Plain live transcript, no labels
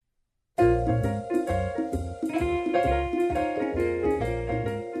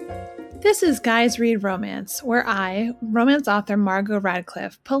This is Guys Read Romance, where I, romance author Margot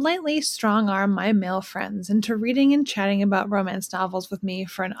Radcliffe, politely strong-arm my male friends into reading and chatting about romance novels with me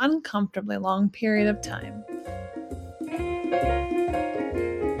for an uncomfortably long period of time.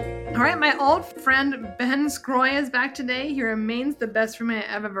 All right, my old friend Ben Sgroi is back today. He remains the best roommate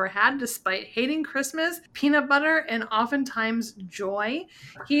I've ever had, despite hating Christmas, peanut butter, and oftentimes joy.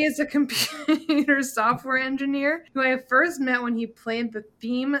 He is a computer software engineer who I first met when he played the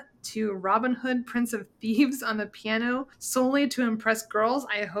theme to Robin Hood, Prince of Thieves on the piano solely to impress girls.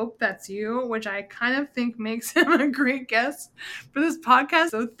 I hope that's you, which I kind of think makes him a great guest for this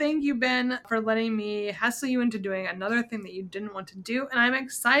podcast. So thank you, Ben, for letting me hassle you into doing another thing that you didn't want to do. And I'm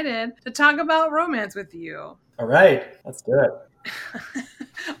excited to talk about romance with you. All right, let's do it.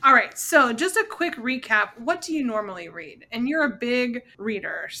 All right, so just a quick recap. What do you normally read? And you're a big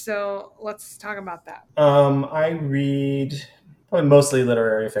reader, so let's talk about that. I read probably mostly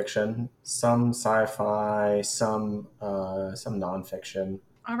literary fiction, some sci-fi, some nonfiction.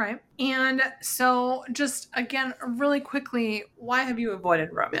 All right. And so just again, really quickly, why have you avoided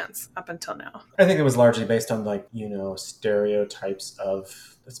romance up until now? I think it was largely based on stereotypes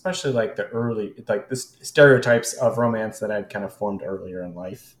of, especially the stereotypes of romance that I'd kind of formed earlier in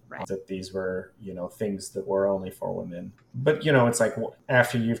life. Right. That these were, things that were only for women. But, it's like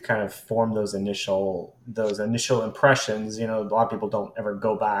after you've kind of formed those initial impressions, a lot of people don't ever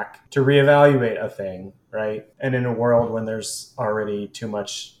go back to reevaluate a thing, right? And in a world when there's already too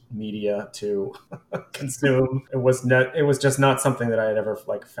much media to consume, it was just not something that I had ever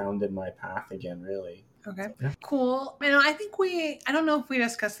found in my path again, really. Okay. Yeah. Cool. And I think I don't know if we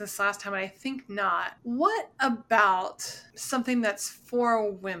discussed this last time, but I think not. What about something that's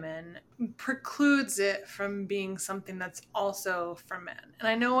for women precludes it from being something that's also for men?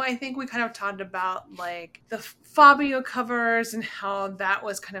 And I think we kind of talked about the Fabio covers and how that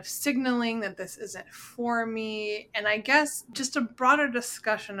was kind of signaling that this isn't for me. And I guess just a broader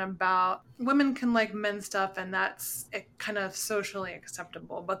discussion about women can like men's stuff and that's kind of socially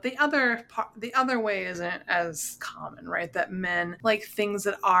acceptable. But the other way isn't as common, right? That men like things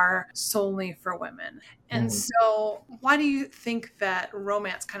that are solely for women. And so why do you think that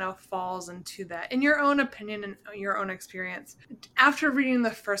romance kind of falls into that? In your own opinion and your own experience, after reading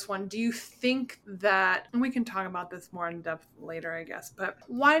the first one, do you think that, and we can talk about this more in depth later, I guess, but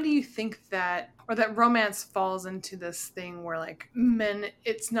why do you think that romance falls into this thing where men,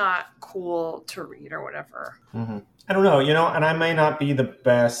 it's not cool to read or whatever? Mm-hmm. I don't know, and I may not be the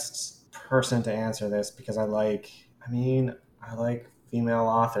best person to answer this because I like female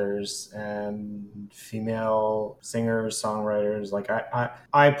authors and female singers, songwriters.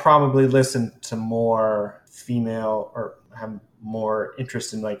 I probably listen to more female or have more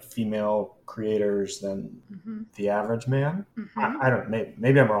interest in female creators than the average man. I don't,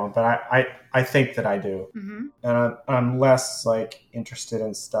 maybe I'm wrong, but I think that I do. And I'm less interested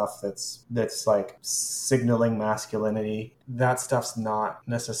in stuff that's signaling masculinity. That stuff's not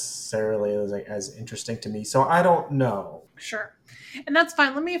necessarily as interesting to me. So I don't know. Sure. And that's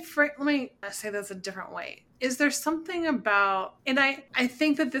fine. Let me say this a different way. Is there something about, and I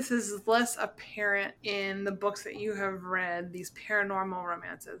think that this is less apparent in the books that you have read, these paranormal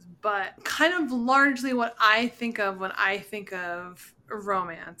romances, but kind of largely what I think of when I think of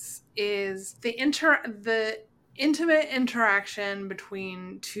romance is the intimate interaction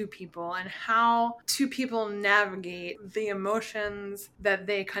between two people and how two people navigate the emotions that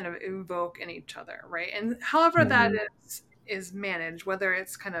they kind of evoke in each other, right? And however that is managed, whether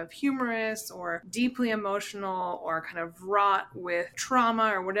it's kind of humorous or deeply emotional or kind of wrought with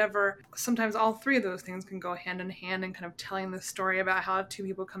trauma or whatever. Sometimes all three of those things can go hand in hand in kind of telling the story about how two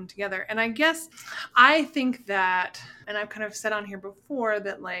people come together. And I guess I think that, and I've kind of said on here before,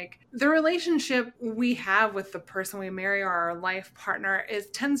 that the relationship we have with the person we marry or our life partner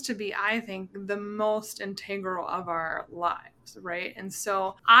tends to be, I think, the most integral of our lives, right? And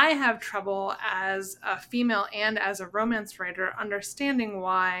so I have trouble as a female and as a romance writer understanding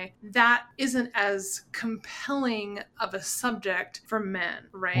why that isn't as compelling of a subject for men,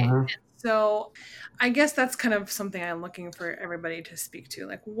 right? And so I guess that's kind of something I'm looking for everybody to speak to.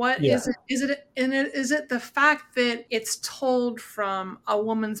 Is it? Is it the fact that it's told from a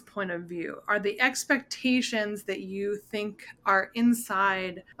woman's point of view? Are the expectations that you think are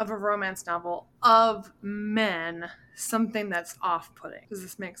inside of a romance novel of men something that's off-putting? Does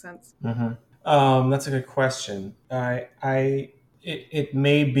this make sense? That's a good question. It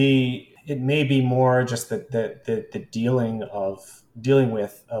may be more just the dealing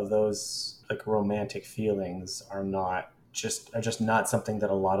with those romantic feelings are not are just not something that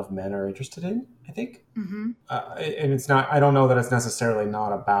a lot of men are interested in, I think. Mm-hmm. And it's not, I don't know that it's necessarily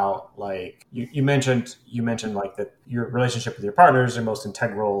not about like, you mentioned like that your relationship with your partner is your most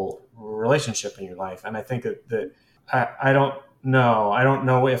integral relationship in your life. And I think that I don't know. I don't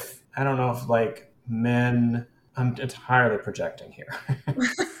know if like men, I'm entirely projecting here.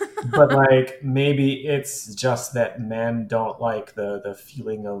 But like maybe it's just that men don't like the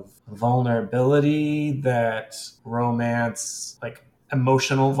feeling of vulnerability that romance, like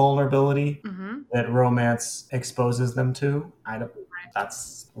emotional vulnerability, Mm-hmm. that romance exposes them to. I don't,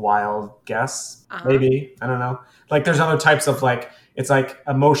 that's wild guess. Uh-huh. Maybe, I don't know. Like there's other types of like, it's like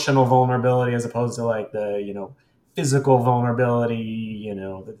emotional vulnerability as opposed to like the, physical vulnerability,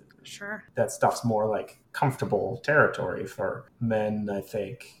 Sure. that stuff's more like comfortable territory for men, I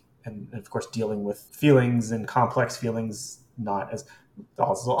think. And of course, dealing with feelings and complex feelings, not as,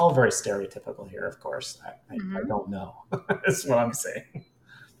 also all very stereotypical here, of course. I Mm-hmm. don't know. That's what I'm saying.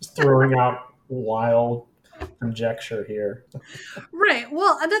 Just throwing out wild conjecture here. Right.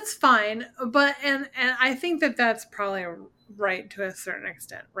 Well, that's fine, but and I think that that's probably right to a certain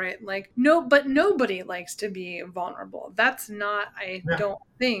extent, right? Like no, but nobody likes to be vulnerable. That's not, I Yeah. don't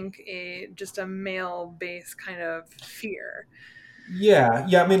think, a just a male based kind of fear. Yeah.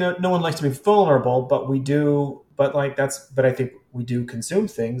 I mean, no one likes to be vulnerable, but we do. But like but I think we do consume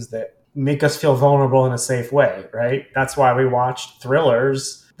things that make us feel vulnerable in a safe way, right? That's why we watch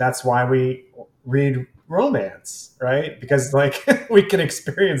thrillers. That's why we read romance, right? Because like we can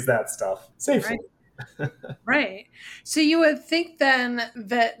experience that stuff safely. Right. Right. So you would think then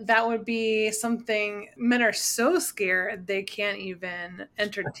that that would be something men are so scared they can't even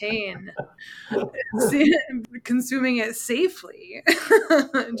entertain consuming it safely,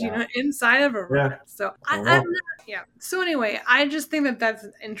 Yeah. inside of a romance. Yeah. So I don't I'm know. not, yeah. So anyway, I just think that that's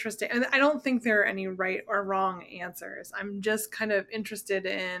interesting. And I don't think there are any right or wrong answers. I'm just kind of interested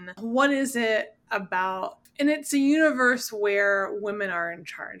in what is it about, and it's a universe where women are in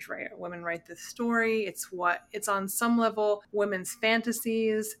charge, right? Women write this story. It's on some level women's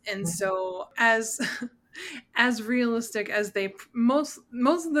fantasies. And so as realistic as they most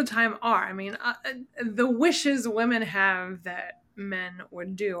of the time are. I mean, the wishes women have that men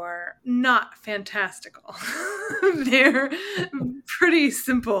would do are not fantastical. They're pretty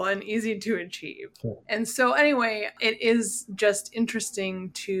simple and easy to achieve. And so anyway, it is just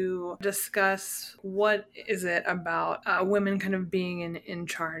interesting to discuss what is it about women kind of being in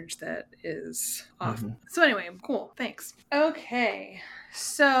charge that is off. Mm-hmm. So anyway, cool. Thanks. Okay.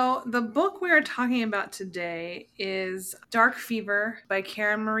 So, the book we are talking about today is Darkfever by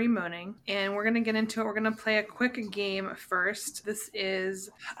Karen Marie Moning, and we're going to get into it. We're going to play a quick game first.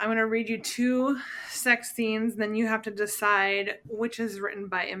 I'm going to read you 2 sex scenes, then you have to decide which is written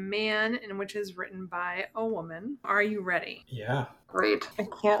by a man and which is written by a woman. Are you ready? Yeah. Great. I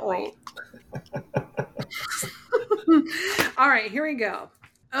can't wait. All right, here we go.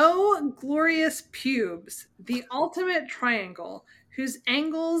 Oh, glorious pubes, the ultimate triangle, whose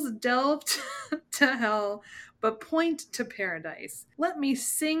angles delve to hell but point to paradise. Let me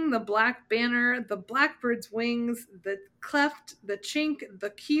sing the black banner, the blackbird's wings, the cleft, the chink, the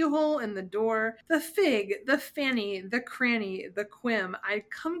keyhole in the door, the fig, the fanny, the cranny, the quim. I'd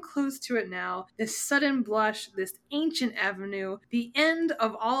come close to it now, this sudden blush, this ancient avenue, the end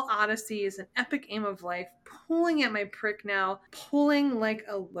of all odysseys, an epic aim of life, pulling at my prick now, pulling like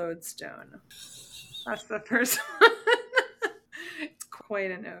a lodestone. That's the first one. It's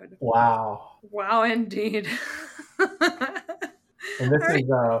quite an ode. Wow. Wow, indeed. And All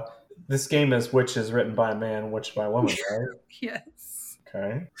right. this game is which is written by a man, which by a woman, right? Yes.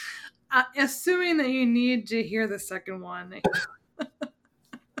 Okay. Assuming that you need to hear the second one.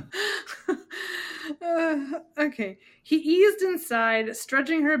 Okay. He eased inside,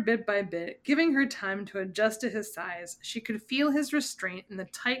 stretching her bit by bit, giving her time to adjust to his size. She could feel his restraint in the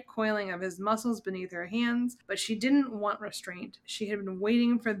tight coiling of his muscles beneath her hands, but she didn't want restraint. She had been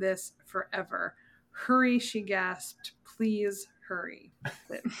waiting for this forever. Hurry, she gasped. Please hurry.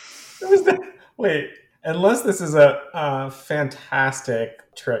 Wait, unless this is a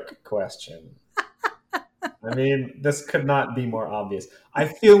fantastic trick question. I mean, this could not be more obvious. I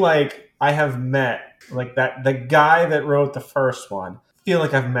feel like I have met like that the guy that wrote the first one. I feel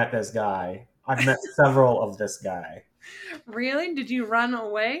like I've met this guy. I've met several of this guy. Really? Did you run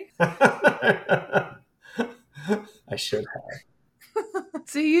away? I should have.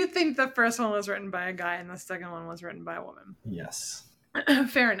 So you think the first one was written by a guy and the second one was written by a woman? Yes.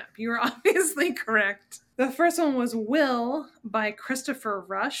 Fair enough. You were obviously correct. The first one was Will by Christopher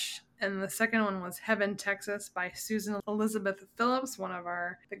Rush, And the second one was Heaven, Texas by Susan Elizabeth Phillips, one of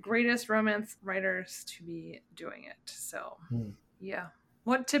the greatest romance writers to be doing it. So, yeah.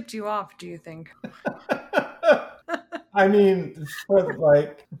 What tipped you off, do you think? I mean,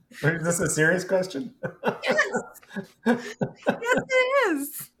 is this a serious question? Yes, it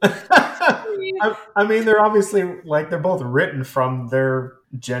is. I mean, they're obviously they're both written from their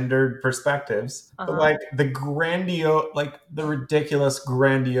gendered perspectives, but the ridiculous,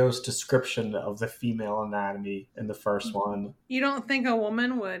 grandiose description of the female anatomy in the first one. You don't think a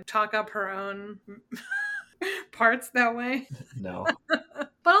woman would talk up her own parts that way? No.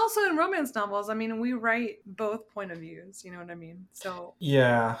 But also in romance novels, I mean, we write both point of views, you know what I mean? So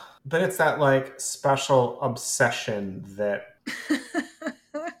yeah, but it's that special obsession that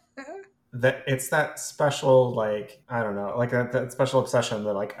it's that special I don't know, that special obsession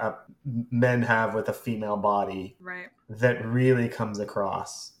that men have with a female body, right, that really comes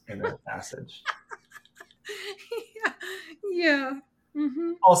across in that passage. yeah.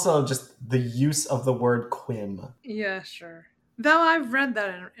 Mm-hmm. Also, just the use of the word quim. Yeah, sure. Though I've read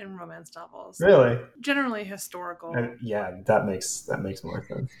that in romance novels. Really? Generally historical. Yeah, that makes more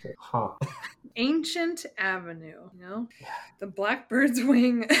sense. Huh. Ancient Avenue, you know? Yeah. The Blackbird's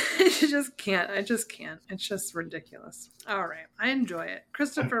Wing. I just can't. It's just ridiculous. All right. I enjoy it.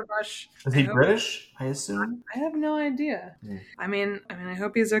 Christopher Rush. Is he British, I assume? I have no idea. I mean, I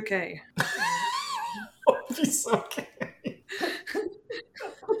hope he's okay. Hope he's okay.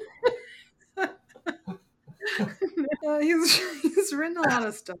 He's written a lot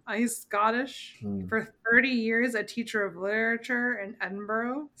of stuff. He's Scottish. For 30 years, a teacher of literature in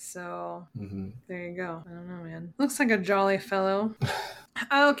Edinburgh. So there you go. I don't know, man. Looks like a jolly fellow.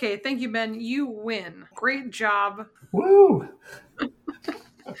 Okay, thank you, Ben. You win. Great job. Woo!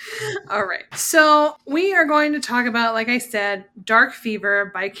 All right. So we are going to talk about, like I said,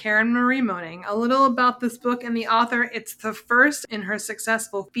 Darkfever by Karen Marie Moning. A little about this book and the author. It's the first in her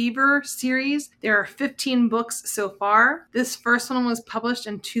successful Fever series. There are 15 books so far. This first one was published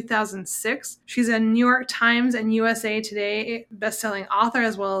in 2006. She's a New York Times and USA Today best-selling author,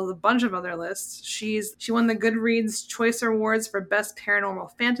 as well as a bunch of other lists. She won the Goodreads Choice Awards for Best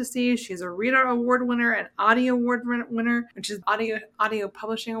Paranormal Fantasy. She's a Reader Award winner and Audio Award winner, which is audio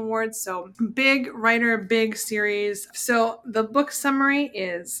publishing awards. So big writer, big series. So the book summary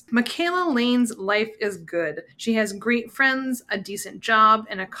is: Michaela Lane's life is good. She has great friends, a decent job,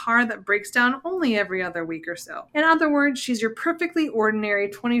 and a car that breaks down only every other week or so. In other words, she's your perfectly ordinary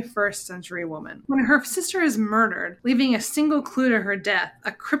 21st century woman. When her sister is murdered, leaving a single clue to her death,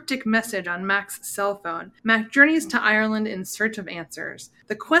 a cryptic message on Mac's cell phone, Mac journeys to Ireland in search of answers.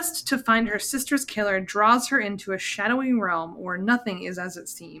 The quest to find her sister's killer draws her into a shadowy realm where nothing is as it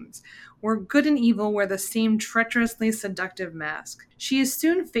seems, where good and evil wear the same treacherously seductive mask. She is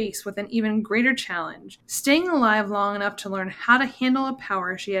soon faced with an even greater challenge, staying alive long enough to learn how to handle a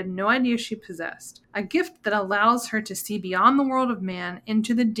power she had no idea she possessed, a gift that allows her to see beyond the world of man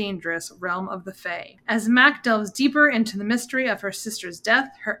into the dangerous realm of the Fae. As Mac delves deeper into the mystery of her sister's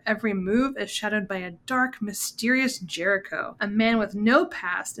death, her every move is shadowed by a dark, mysterious Jericho, a man with no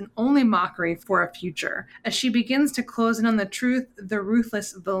past and only mockery for a future. As she begins to close in on the truth, the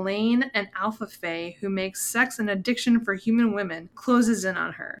ruthless Verlaine, an alpha Fae who makes sex an addiction for human women, closes in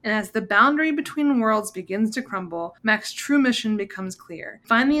on her. And as the boundary between worlds begins to crumble, Mac's true mission becomes clear.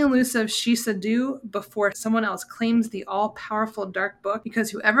 Find the elusive Shisadu before someone else claims the all-powerful dark book, because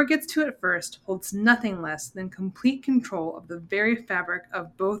whoever gets to it first holds nothing less than complete control of the very fabric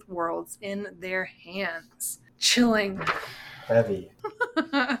of both worlds in their hands. Chilling. Heavy.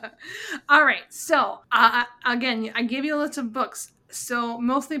 All right. So, again, I gave you a list of books. So,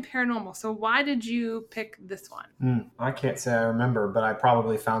 mostly paranormal. So, why did you pick this one? I can't say I remember, but I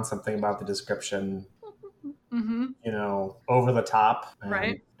probably found something about the description, over the top and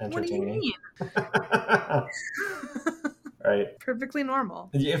right. entertaining. What do you mean? Right. Perfectly normal.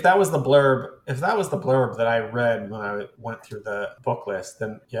 If that was the blurb that I read when I went through the book list,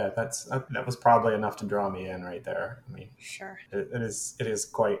 then yeah, that was probably enough to draw me in right there. I mean, sure. It is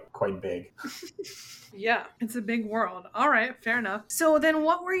quite big. Yeah, it's a big world. All right, fair enough. So then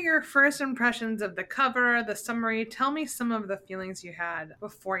what were your first impressions of the cover, the summary? Tell me some of the feelings you had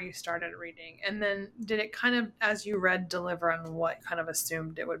before you started reading. And then did it kind of, as you read, deliver on what you kind of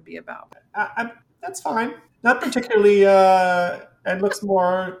assumed it would be about? That's fine. Not particularly. It looks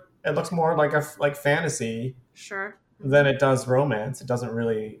more like fantasy. Sure. Than it does romance. It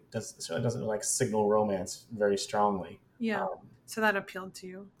certainly doesn't signal romance very strongly. Yeah. So that appealed to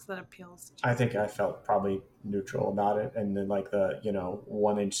you. So that appeals to you. I think I felt probably neutral about it, and then the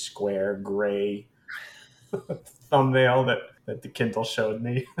 1-inch square gray thumbnail that the Kindle showed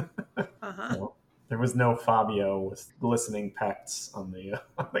me. Uh-huh. So there was no Fabio with glistening pecks on the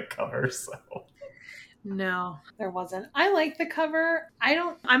on the cover. So No, there wasn't. I like the cover.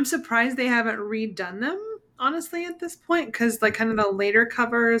 I'm surprised they haven't redone them, honestly, at this point, because like kind of the later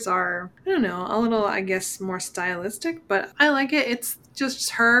covers are, I don't know, a little, I guess, more stylistic, but I like it. It's just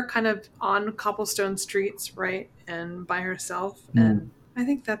her kind of on cobblestone streets, right? And by herself. mm, And I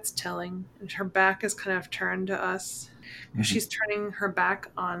think that's telling. And her back is kind of turned to us because mhm. she's turning her back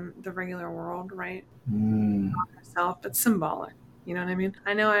on the regular world, right? Mm. Herself. It's symbolic. You know what I mean?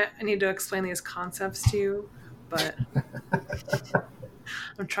 I know I need to explain these concepts to you, but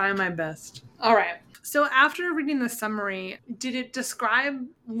I'm trying my best. All right. So after reading the summary, did it describe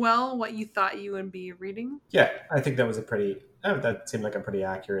well what you thought you would be reading? Yeah, I think that was a pretty that seemed like a pretty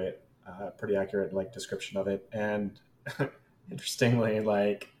accurate like description of it. And interestingly,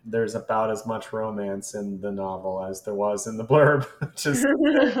 like there's about as much romance in the novel as there was in the blurb, which is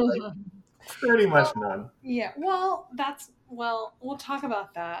like pretty much none. Yeah, we'll talk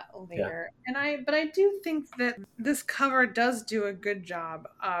about that Yeah. later. But I do think that this cover does do a good job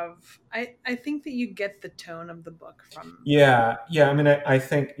of I think that you get the tone of the book from. Yeah. I mean, I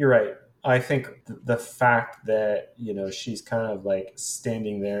think you're right. I think the fact that she's kind of like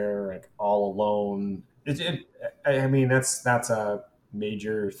standing there like all alone. I mean, that's a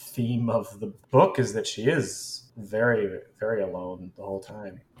major theme of the book is that she is very very alone the whole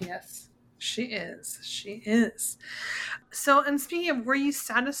time. Yes, she is. She is. So, and speaking of, were you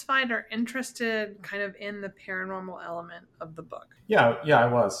satisfied or interested kind of in the paranormal element of the book? Yeah, I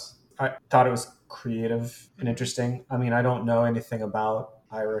was. I thought it was creative and Mhm. interesting. I mean, I don't know anything about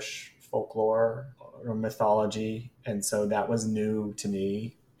Irish folklore or mythology, and so that was new to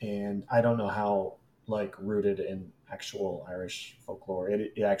me. And I don't know how like rooted in actual Irish folklore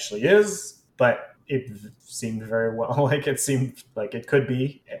it actually is, but it seemed very well like it seemed like it could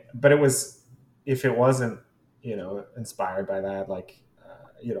be. But it was if it wasn't, inspired by that, like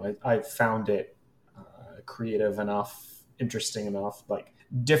I found it creative enough, interesting enough, like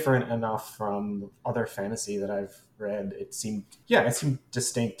different enough from other fantasy that I've read. It seemed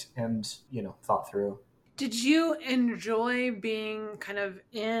distinct and thought through. Did you enjoy being kind of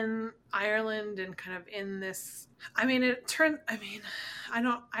in Ireland and kind of in this? I mean, I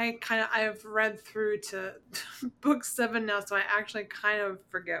don't, I've read through to book 7 now, so I actually kind of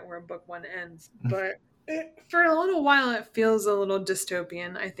forget where book 1 ends. But for a little while, it feels a little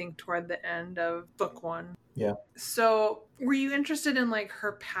dystopian, I think, toward the end of book 1. Yeah. So, were you interested in like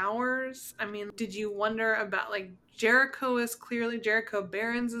her powers? I mean, did you wonder about like Jericho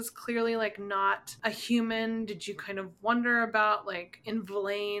Barons is clearly like not a human. Did you kind of wonder about like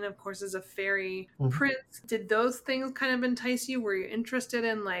Invelain, of course, is a fairy Mhm. prince? Did those things kind of entice you? Were you interested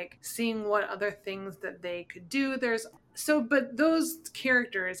in like seeing what other things that they could do? But those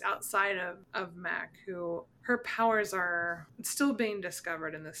characters outside of Mac, who her powers are still being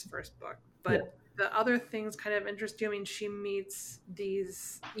discovered in this first book, Yeah. but the other things kind of interest you. I mean, she meets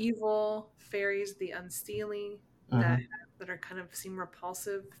these evil fairies, the Unseelie, that Hmm. that are kind of seem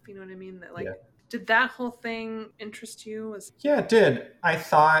repulsive. You know what I mean? That Yeah. like, did that whole thing interest you? Was Yeah, it did. I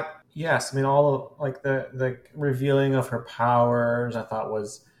thought, yes. I mean, all of like the revealing of her powers. I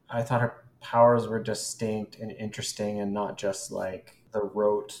thought her powers were distinct and interesting, and not just like the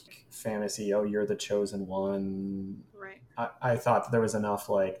rote fantasy. Oh, you're the chosen one. right? I thought that there was enough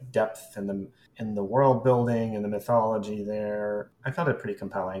like depth in the world building and the mythology there. I found it pretty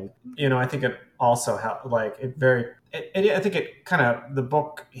compelling. I think it also like it very. I think it kind of the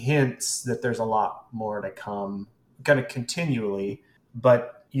book hints that there's a lot more to come, kind of continually.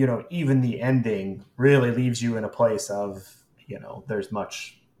 But even the ending really leaves you in a place of there's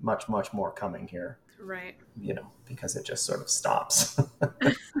much more coming here. Right. Because it just sort of stops.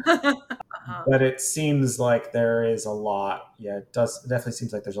 Uh-huh. But it seems like there is a lot. Yeah, it definitely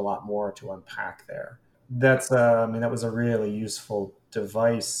seems like there's a lot more to unpack there. I mean, that was a really useful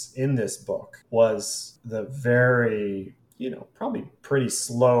device in this book, was the very, probably pretty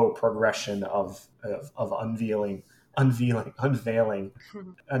slow progression of unveiling unveiling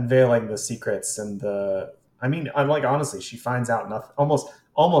the secrets and I mean, I'm like, honestly, she finds out nothing,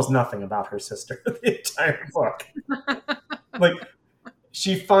 almost nothing about her sister the entire book. Like,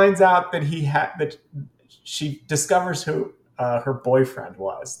 she finds out that she discovers who her boyfriend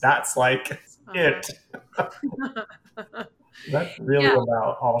was. That's like Uh-huh. it. That's really Yeah,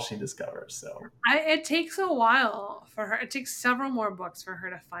 about all she discovers. So, it takes a while for her. It takes several more books for her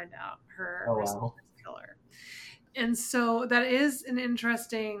to find out her oh wow. sister's killer. And so that is an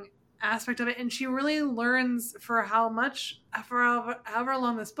interesting. aspect of it, and she really learns for however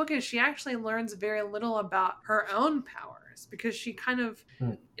long this book is, she actually learns very little about her own powers, because she kind of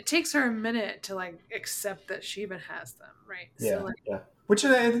it takes her a minute to like accept that she even has them, right? Yeah, So like, yeah. Which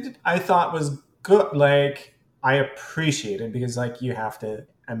I thought was good. Like, I appreciate it because like you have to.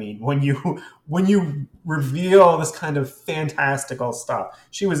 I mean, when you reveal this kind of fantastical stuff,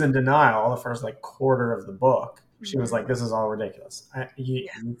 she was in denial the first like quarter of the book. She was like, "This is all ridiculous."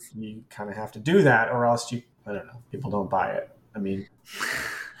 You kind of have to do that, or else I don't know, people don't buy it. I mean,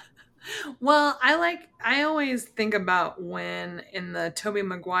 well, I always think about when in the Tobey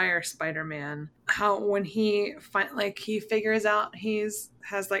Maguire Spider-Man, how when he he figures out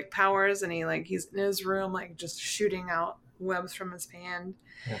has like powers, and he's in his room like just shooting out webs from his hand.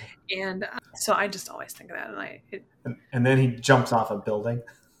 yeah. And so I just always think of that, And then he jumps off a building.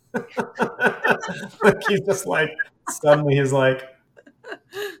 Like he's just like suddenly he's like,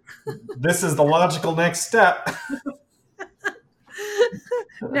 this is the logical next step.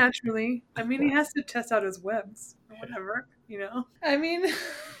 naturally, I mean, he has to test out his webs or whatever, I mean,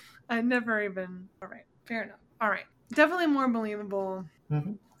 I never even. All right, fair enough. All right, definitely more believable.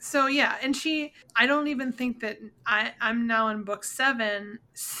 Mm-hmm. So yeah, and I don't even think that I'm now in book 7.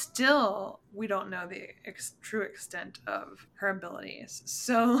 Still, we don't know the true extent of her abilities.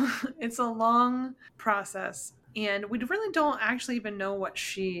 So it's a long process, and we really don't actually even know what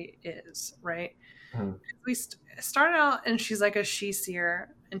she is, right? Mm-hmm. We start out, and she's like a she-seer,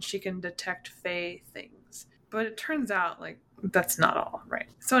 and she can detect fae things. But it turns out like that's not all, right?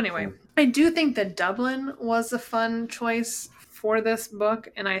 So anyway, I do think that Dublin was a fun choice for this book,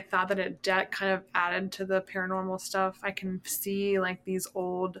 and I thought that it kind of added to the paranormal stuff. I can see like these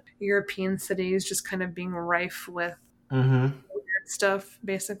old European cities just kind of being rife with weird stuff,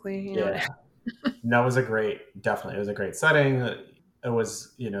 basically. Yeah. That was definitely, it was a great setting. It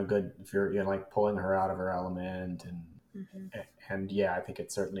was, good if you're like pulling her out of her element, and yeah, I think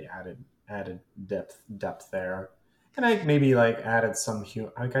it certainly added depth there. And I maybe like added some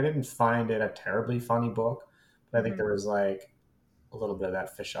humor. Like, I didn't find it a terribly funny book, but I think there was like a little bit of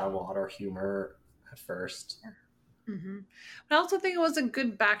that fish out of water humor at first. But I also think it was a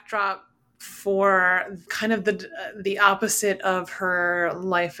good backdrop for kind of the opposite of her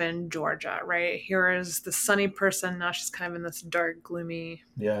life in Georgia, right? Here is the sunny person, now she's kind of in this dark, gloomy.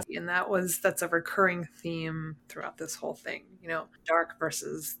 Yeah. And that's a recurring theme throughout this whole thing, dark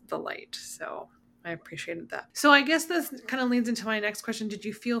versus the light. So I appreciated that. So I guess this kind of leads into my next question. Did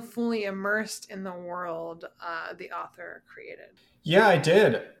you feel fully immersed in the world the author created? Yeah, I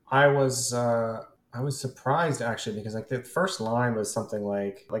did. I was surprised actually, because like the first line was something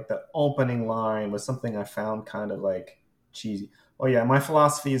like the opening line was something I found kind of like cheesy. Oh yeah, my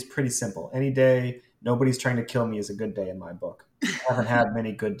philosophy is pretty simple. Any day nobody's trying to kill me is a good day in my book. I haven't had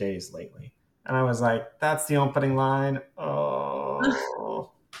many good days lately. And I was like, that's the opening line. Oh.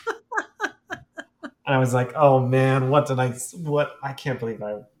 And I was like, oh man, I can't believe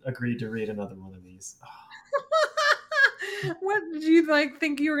I agreed to read another one of these. Oh. What did you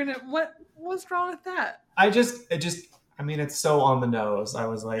think you were gonna? What's wrong with that? I mean, it's so on the nose. I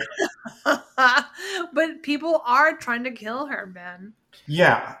was like, but people are trying to kill her, Ben.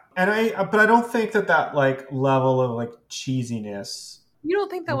 Yeah, but I don't think that like level of like cheesiness. You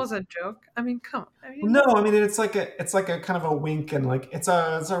don't think that was a joke? I mean, come on. I mean, no, I mean it's like a kind of a wink, and like it's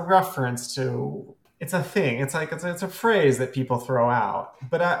a reference to, it's a thing. It's like it's a phrase that people throw out.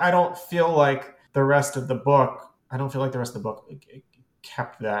 But I don't feel like the rest of the book. I don't feel like the rest of the book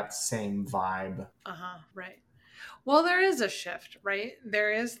kept that same vibe. Right. Well, there is a shift, right?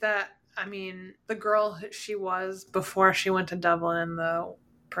 There is that. I mean, the girl she was before she went to Dublin and the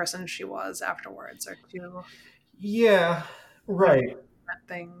person she was afterwards are two. Yeah, right.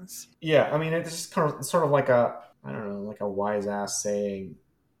 Things. Yeah, I mean, it's just sort of like I don't know, like a wise ass saying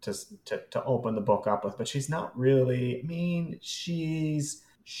to open the book up with, but she's not really. I mean, she's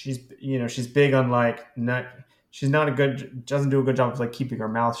big on like doesn't do a good job of like keeping her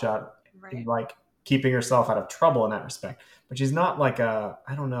mouth shut, right. Like keeping herself out of trouble in that respect. But she's not like I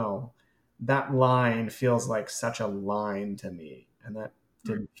don't know. That line feels like such a line to me, and that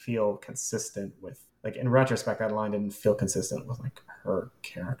didn't feel consistent with, like, in retrospect, that line didn't feel consistent with like her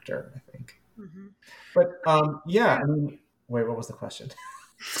character, I think. But yeah, I mean, wait, what was the question?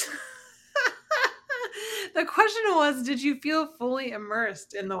 The question was, did you feel fully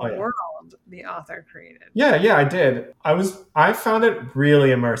immersed in the world the author created? Yeah, I did. I found it really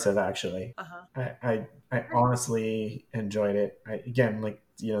immersive, actually. I honestly enjoyed it. Again, like,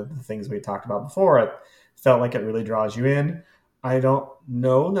 the things we talked about before, it felt like it really draws you in. I don't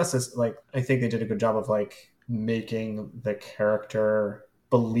know necessarily, like, I think they did a good job of like making the character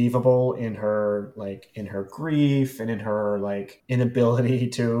believable in her grief and in her like inability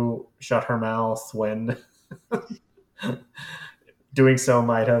to shut her mouth when doing so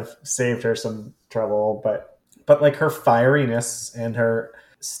might have saved her some trouble. But like her fieriness and her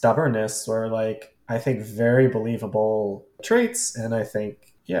stubbornness were like, I think, very believable traits. And I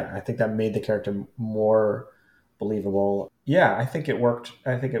think that made the character more believable. Yeah, I think it worked.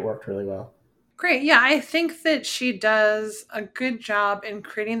 I think it worked really well. Great. Yeah, I think that she does a good job in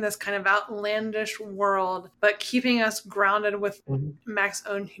creating this kind of outlandish world, but keeping us grounded with Mhm. Mac's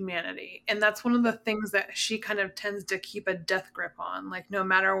own humanity. And that's one of the things that she kind of tends to keep a death grip on. Like, no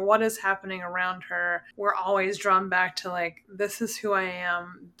matter what is happening around her, we're always drawn back to, like, this is who I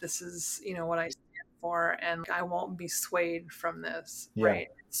am. This is, what I stand for. And I won't be swayed from this. Yeah. Right.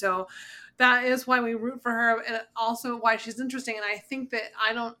 So that is why we root for her, and also why she's interesting. And I think that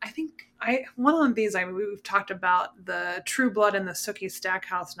one of these we've talked about the True Blood and the Sookie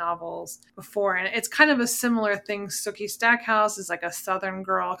Stackhouse novels before, and it's kind of a similar thing. Sookie Stackhouse is like a Southern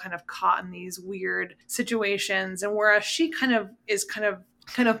girl kind of caught in these weird situations, and whereas she kind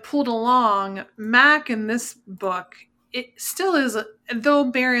of pulled along, Mac in this book, it still is, though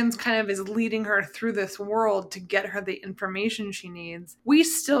Barron's kind of is leading her through this world to get her the information she needs, we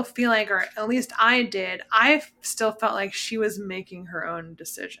still feel like, or at least I still felt like she was making her own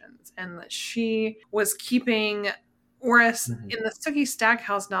decisions and that she was keeping. Whereas in the Sookie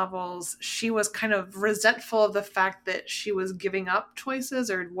Stackhouse novels, she was kind of resentful of the fact that she was giving up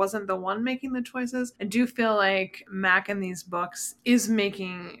choices or wasn't the one making the choices. I do feel like Mac in these books is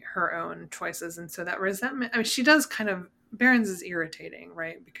making her own choices. And so that resentment, I mean, she does kind of, Barron's is irritating,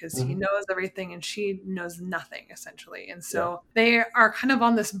 right? Because he knows everything and she knows nothing, essentially. And so they are kind of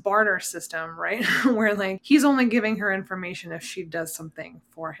on this barter system, right? Where like he's only giving her information if she does something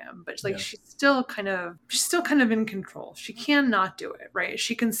for him. But like she's still kind of in control. She cannot do it, right?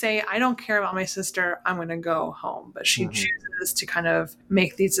 She can say, I don't care about my sister, I'm gonna go home. But she chooses to kind of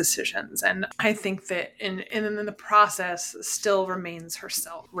make these decisions. And I think that in the process still remains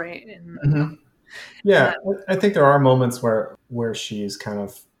herself, right? Yeah, I think there are moments where she's kind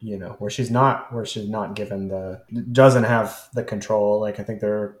of, where she's not given doesn't have the control. Like I think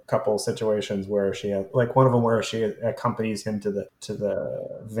there are a couple situations where she has, like one of them where she accompanies him to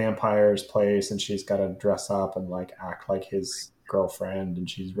the vampire's place and she's got to dress up and like act like his girlfriend and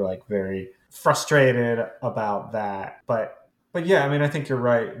she's like very frustrated about that. But yeah, I mean, I think you're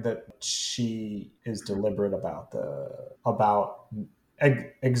right that she is deliberate about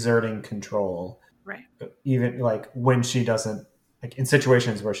exerting control, right? Even like when she doesn't, like in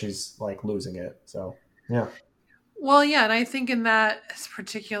situations where she's like losing it. So yeah. Well, yeah, and I think in that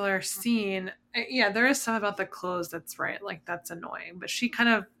particular scene, there is something about the clothes that's right, like that's annoying, but she kind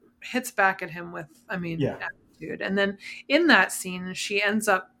of hits back at him with, attitude. And then in that scene, she ends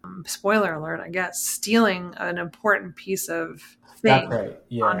up, spoiler alert, I guess, stealing an important piece of thing. That's right.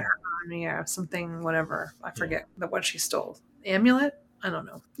 Yeah. On her, something, whatever. I forget what she stole. Amulet? I don't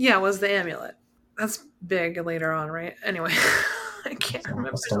know. Yeah, it was the amulet. That's big later on, right? Anyway, I can't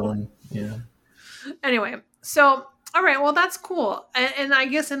remember. Stone. Yeah. Anyway, so all right, well that's cool. And I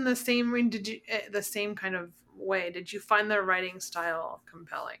guess in the same the same kind of way, did you find the writing style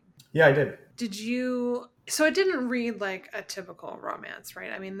compelling? Yeah, I did. Did you? So it didn't read like a typical romance,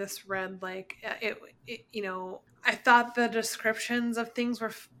 right? I mean, this read like it I thought the descriptions of things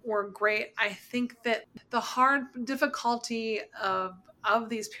were great. I think that the hard difficulty of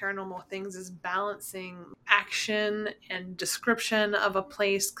these paranormal things is balancing action and description of a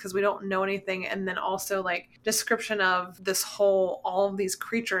place because we don't know anything, and then also like description of all of these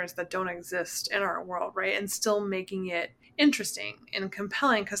creatures that don't exist in our world, right? And still making it interesting and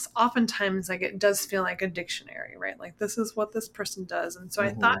compelling, because oftentimes like it does feel like a dictionary, right? Like this is what this person does. And so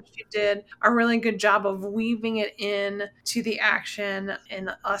I thought she did a really good job of weaving it in to the action and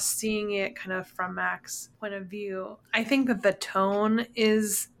us seeing it kind of from Mac's point of view. I think that the tone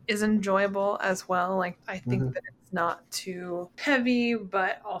is enjoyable as well. Like I think that it's not too heavy,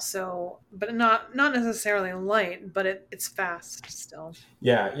 but not necessarily light, but it's fast still.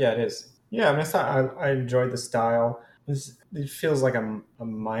 Yeah, it is. Yeah, I mean, I enjoyed the style. It feels like a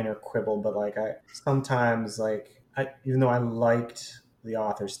minor quibble, but like I sometimes even though I liked the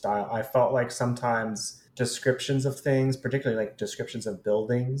author's style, I felt like sometimes descriptions of things, particularly like descriptions of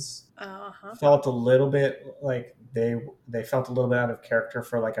buildings, felt a little bit like they felt a little bit out of character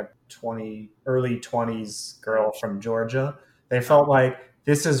for like a early 20s girl from Georgia. They felt like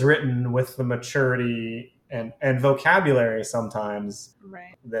this is written with the maturity and vocabulary sometimes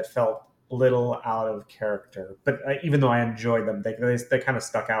that felt little out of character, but even though I enjoyed them, they kind of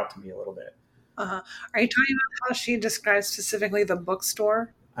stuck out to me a little bit. Are you talking about how she describes specifically the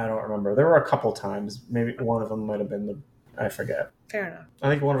bookstore? I don't remember. There were a couple times. Maybe one of them might have been I forget. Fair enough. I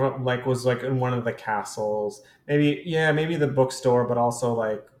think one of them was in one of the castles. Maybe the bookstore, but also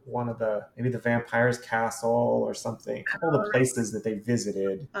maybe the vampire's castle or something. A couple of the places that they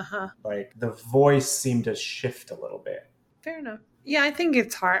visited. Like the voice seemed to shift a little bit. Fair enough. Yeah, I think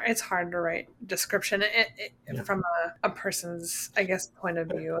it's hard. It's hard to write description from a person's, I guess, point of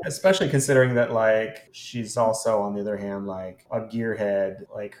view. Especially considering that, like, she's also, on the other hand, like a gearhead.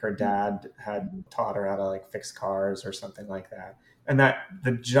 Like her dad had taught her how to like fix cars or something like that. And that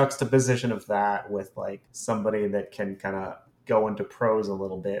the juxtaposition of that with like somebody that can kind of go into prose a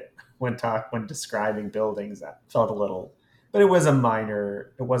little bit when describing buildings, that felt a little. But it was a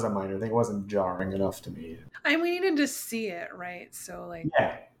minor thing. It wasn't jarring enough to me. We needed to see it, right? So like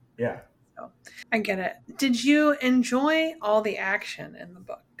yeah. So I get it. Did you enjoy all the action in the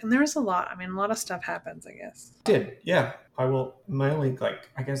book? And there's a lot. I mean, a lot of stuff happens, I guess. Did, yeah. My only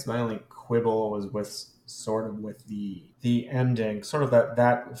quibble was with the ending, sort of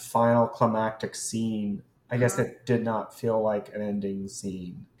that final climactic scene. I guess it did not feel like an ending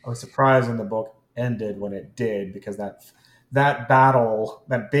scene. I was surprised when the book ended when it did, because that battle,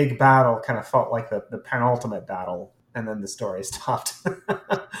 that big battle, kind of felt like the penultimate battle, and then the story stopped.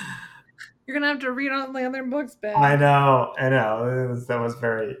 You're gonna have to read all the other books, Ben. I know. That was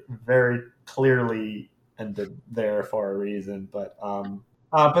very, very clearly ended there for a reason. But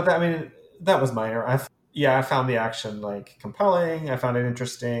that was minor. I found the action like compelling. I found it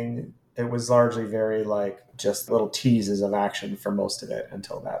interesting. It was largely very like just little teases of action for most of it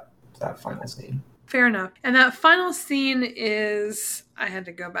until that final scene. Fair enough. And that final scene is, I had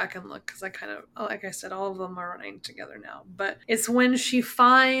to go back and look because I kind of, like I said, all of them are running together now. But it's when she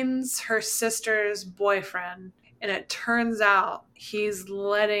finds her sister's boyfriend, and it turns out he's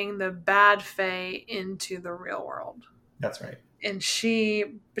letting the bad fae into the real world. That's right. And she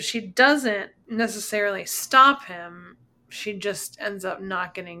doesn't necessarily stop him. She just ends up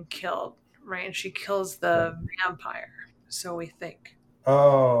not getting killed, right? And she kills the vampire. So we think.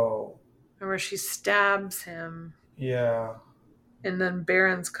 Oh. Where she stabs him. Yeah. And then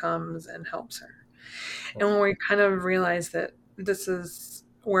Barons comes and helps her. And when we kind of realize that this is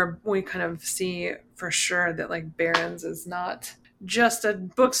where we kind of see for sure that like Barons is not just a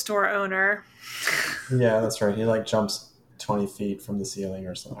bookstore owner. Yeah, that's right. He like jumps 20 feet from the ceiling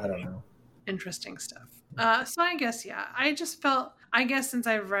or something. I don't know. Interesting stuff. So I guess, yeah, I just felt, I guess since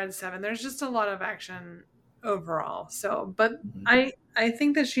I've read 7, there's just a lot of action overall. So, but I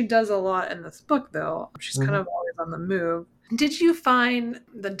think that she does a lot in this book, though. She's kind of always on the move. Did you find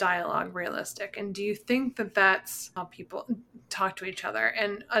the dialogue realistic? And do you think that that's how people talk to each other?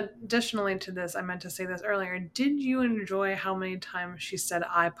 And additionally to this, I meant to say this earlier, did you enjoy how many times she said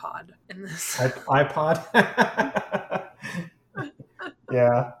iPod in this? iPod?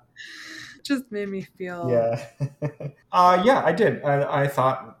 Yeah. Just made me feel... Yeah. Yeah, I did. I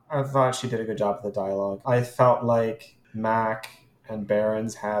thought she did a good job with the dialogue. I felt like Mac and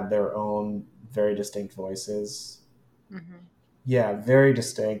Barons had their own very distinct voices. Yeah, very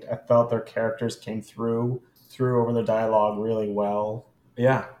distinct. I felt their characters came through over the dialogue really well.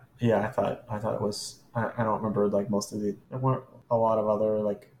 Yeah, I thought it was. I don't remember like most of there weren't a lot of other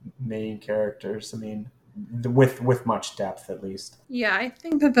like main characters. I mean, with much depth at least. Yeah, I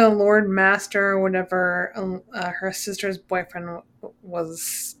think that the Lord Master, whatever, her sister's boyfriend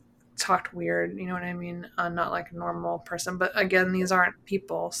was talked weird, you know what I mean? Not like a normal person, but again, these aren't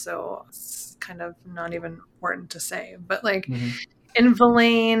people, so it's kind of not even important to say. But like, and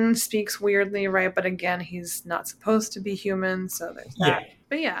Verlaine speaks weirdly, right? But again, he's not supposed to be human, so there's that.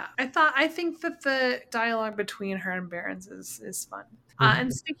 But yeah, I think that the dialogue between her and Barons is fun.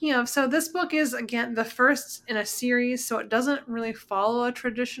 And speaking of, so this book is, again, the first in a series, so it doesn't really follow a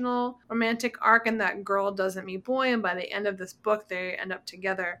traditional romantic arc, and that girl doesn't meet boy, and by the end of this book, they end up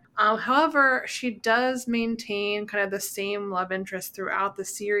together. However, she does maintain kind of the same love interest throughout the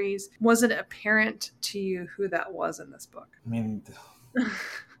series. Was it apparent to you who that was in this book? I mean...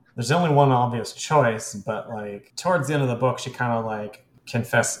 There's only one obvious choice, but like towards the end of the book, she kind of like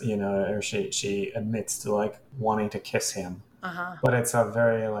confess, or she admits to like wanting to kiss him. But it's a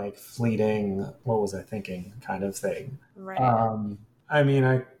very like fleeting, what was I thinking kind of thing. Right. I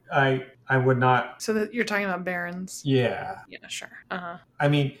mean, I would not. So that you're talking about Barons. Yeah. Yeah, sure. I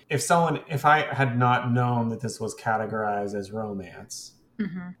mean, if I had not known that this was categorized as romance,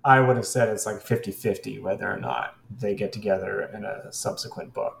 I would have said it's like 50-50 whether or not they get together in a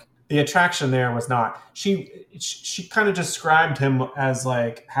subsequent book. The attraction there was not, she kind of described him as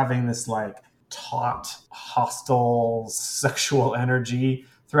like having this like taut, hostile sexual energy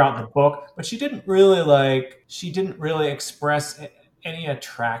throughout the book, but she didn't really express any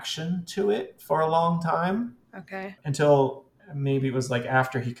attraction to it for a long time. Okay. Until maybe it was like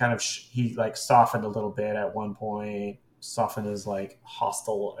after he kind of he like softened a little bit at one point, softened his like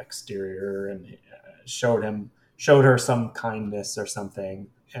hostile exterior, and showed her some kindness or something.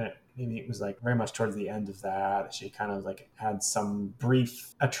 And maybe it was like very much towards the end of that she kind of like had some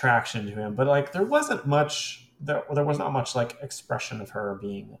brief attraction to him, but like there was not much like expression of her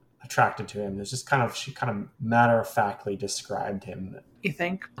being attracted to him. It's just she kind of matter-of-factly described him. You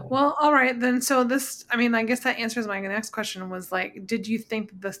think? Well, all right then. So this, I mean, I guess that answers my next question was like, did you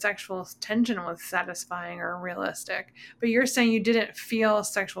think that the sexual tension was satisfying or realistic? But you're saying you didn't feel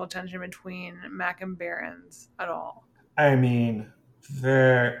sexual tension between Mac and Behrens at all. I mean,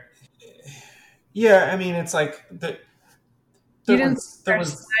 it's like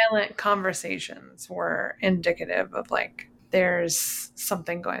silent conversations were indicative of like there's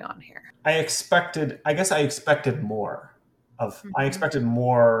something going on here. I guess I expected more. I expected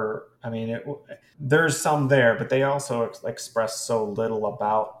more. I mean, there's some there, but they also express so little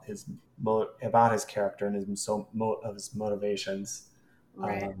about his character and his motivations,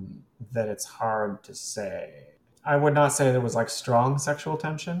 right. that it's hard to say. I would not say there was like strong sexual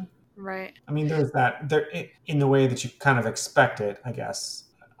tension. Right. I mean, there's that there in the way that you kind of expect it, I guess.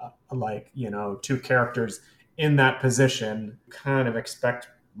 Like, two characters in that position kind of expect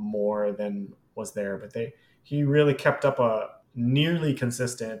more than was there, but he really kept up a nearly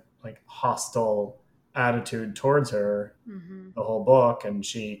consistent, like hostile attitude towards her the whole book, and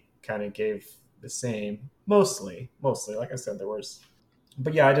she kind of gave the same. Mostly. Like I said, there was,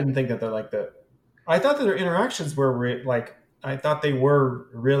 but yeah, I didn't think that I thought that their interactions were I thought they were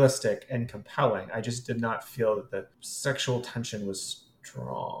realistic and compelling. I just did not feel that the sexual tension was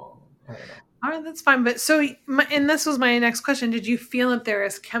strong. I don't know. All right, that's fine. But and this was my next question. Did you feel that there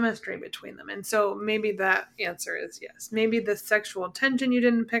is chemistry between them? And so maybe that answer is yes. Maybe the sexual tension you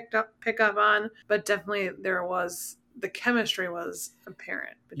didn't pick up on, but definitely the chemistry was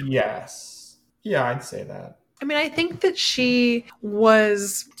apparent between Yes. them. Yeah, I'd say that. I mean, I think that she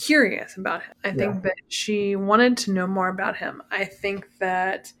was curious about him. I think that she wanted to know more about him. I think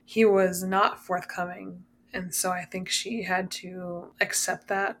that he was not forthcoming. And so I think she had to accept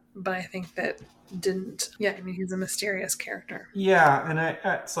that. But I think that didn't. Yeah, I mean, he's a mysterious character. Yeah, and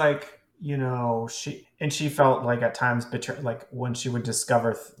it's like, she felt like at times betrayed, like when she would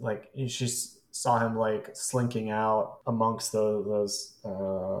discover, she saw him like slinking out amongst those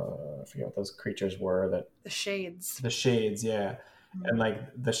I forget what those creatures were, that the shades, yeah. And like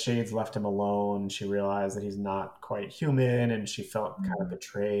the shades left him alone. She realized that he's not quite human, and she felt kind of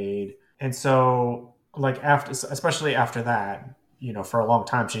betrayed. And so like especially after that, for a long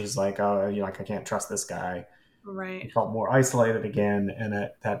time she's like, oh, I can't trust this guy. Right. He felt more isolated again, and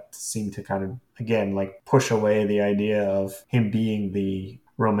that seemed to kind of again like push away the idea of him being the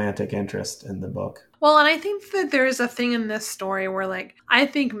romantic interest in the book. Well, and I think that there's a thing in this story where, like, I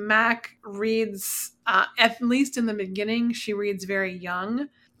think Mac reads, at least in the beginning, she reads very young.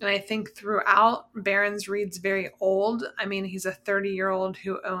 And I think throughout, Behrens reads very old. I mean, he's a 30-year-old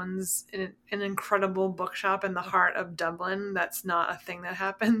who owns an incredible bookshop in the heart of Dublin. That's not a thing that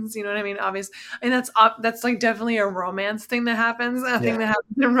happens. You know what I mean? Obviously, I mean, that's like definitely a romance thing that happens. Thing that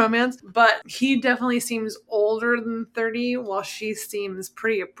happens in romance. But he definitely seems older than 30, while she seems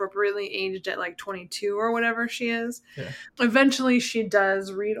pretty appropriately aged at like 22 or whatever she is. Yeah. Eventually, she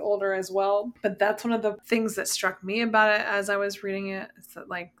does read older as well. But that's one of the things that struck me about it as I was reading it. Is that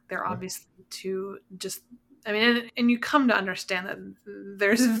like they're obviously two just, I mean, and you come to understand that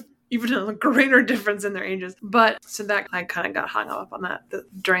there's even a greater difference in their ages. But so that I kind of got hung up on that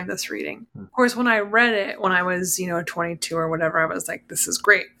during this reading. Of course, when I read it when I was 22 or whatever, I was like, this is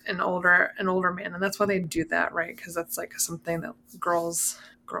great, an older man, and that's why they do that, right? Because that's like something that girls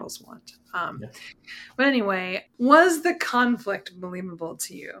want. But anyway, was the conflict believable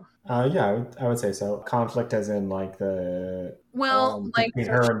to you? Yeah, I would say so. Conflict as in like between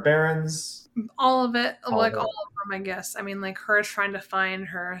her and Behrens? All of it, all of them, I guess. I mean, like her trying to find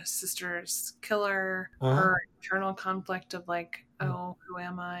her sister's killer, her internal conflict of like, oh, who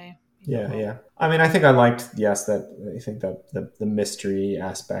am I? Yeah. I mean, I think I liked, I think that the mystery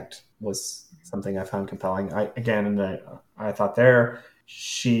aspect was something I found compelling. I thought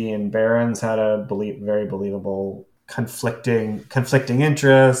she and Behrens had a very believable conflicting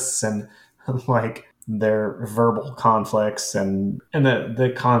interests, and like their verbal conflicts and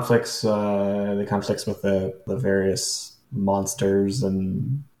the conflicts with the various monsters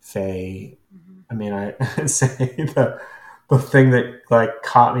and fae. I mean, I'd say the thing that like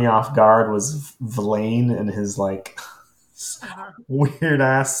caught me off guard was Vlaine and his like weird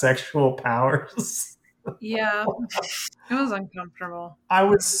ass sexual powers. Yeah, it was uncomfortable. I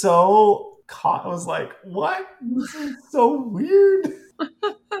was so caught. I was like, what? This is so weird.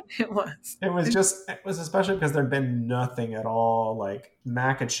 It was. It was especially because there'd been nothing at all. Like,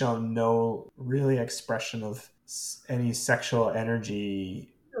 Mac had shown no really expression of any sexual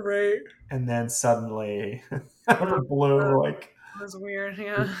energy. Right. And then suddenly, out of the blue, like, It was weird,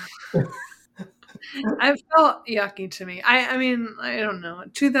 yeah. I felt yucky to me. I mean, I don't know.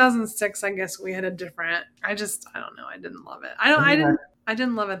 2006, I guess we had a different. I don't know. I didn't love it. I mean, I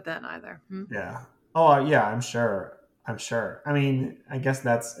didn't love it then either. yeah. Oh, yeah, I'm sure. I'm sure. I mean, I guess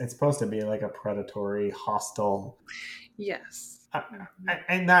it's supposed to be like a predatory, hostile. Yes.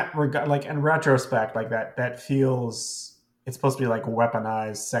 In that regard, like in retrospect, like that feels. It's supposed to be like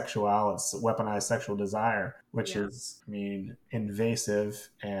weaponized sexual desire, which is, I mean, invasive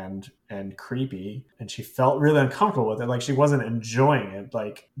and creepy. And she felt really uncomfortable with it. Like, she wasn't enjoying it.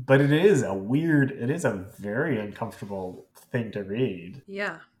 Like, but it is a very uncomfortable thing to read.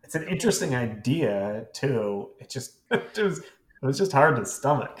 Yeah. It's an interesting idea too. It was just hard to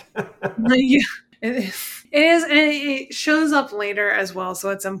stomach. Yeah. It is, and it shows up later as well, so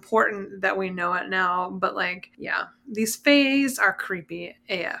it's important that we know it now. But like, yeah, these fays are creepy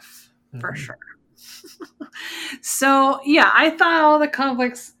AF for sure. So yeah, I thought all the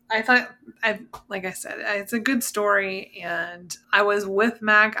conflicts. Like I said, it's a good story, and I was with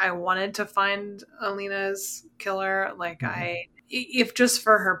Mac. I wanted to find Alina's killer. Like if just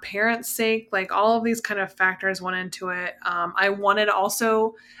for her parents' sake, like all of these kind of factors went into it. I wanted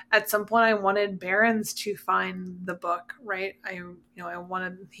also, at some point, I wanted Barron's to find the book, right? I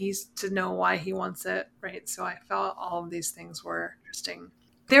wanted he's to know why he wants it, right? So I felt all of these things were interesting.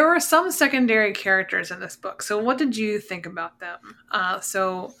 There were some secondary characters in this book. So what did you think about them?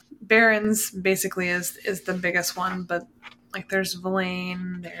 So Barron's basically is the biggest one, but like there's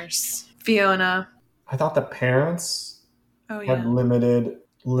Verlaine, there's Fiona. I thought the parents had Yeah.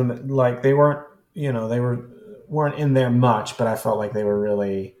 limit, like they weren't, weren't in there much, but I felt like they were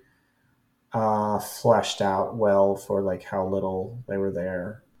really fleshed out well for like how little they were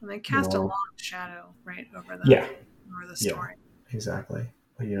there. And they cast a long shadow right over the story. Yeah, exactly.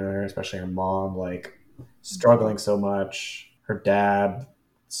 Especially her mom, like struggling so much, her dad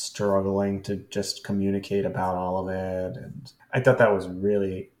struggling to just communicate about all of it. And I thought that was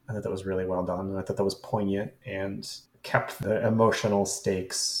really well done. And I thought that was poignant and kept the emotional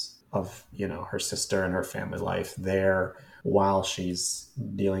stakes of, her sister and her family life there while she's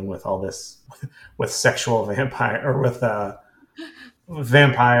dealing with all this with sexual vampire or with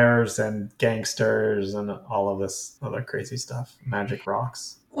vampires and gangsters and all of this other crazy stuff, magic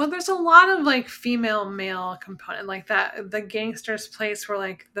rocks. Well, there's a lot of like female male component like that. The gangster's place where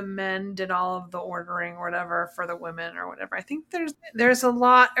like the men did all of the ordering or whatever for the women or whatever. I think there's a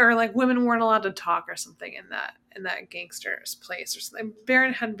lot, or like women weren't allowed to talk or something in that gangster's place or something.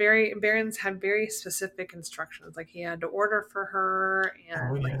 Barron's had very specific instructions. Like he had to order for her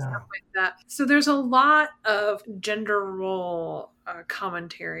and stuff like that. So there's a lot of gender role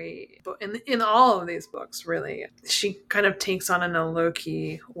commentary in all of these books. Really, she kind of takes on in a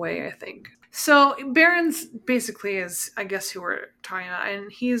low-key way, I think. So Barron's basically is, I guess, who we're talking about, and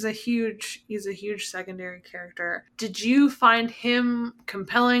he's a huge secondary character. Did you find him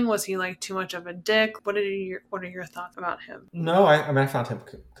compelling? Was he like too much of a dick? What are your thoughts about him? No, I found him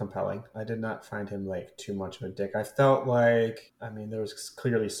compelling. I did not find him like too much of a dick. I felt like, there was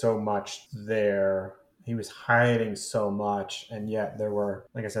clearly so much there. He was hiding so much, and yet there were,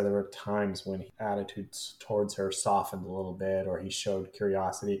 like I said, there were times when attitudes towards her softened a little bit, or he showed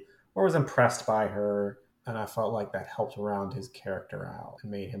curiosity, or was impressed by her, and I felt like that helped round his character out and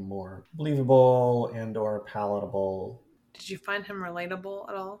made him more believable and or palatable. Did you find him relatable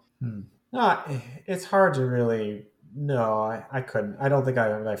at all? No, it's hard to really. No, I couldn't. I don't think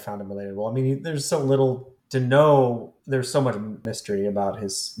I found him relatable. There's so little to know. There's so much mystery about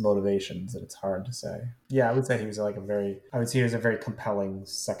his motivations that it's hard to say. Yeah, I would say he was a very compelling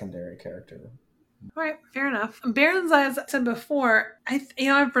secondary character. All right, fair enough. Barron's, as I said before,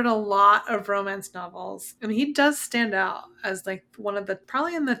 I've read a lot of romance novels, and he does stand out as like one of the,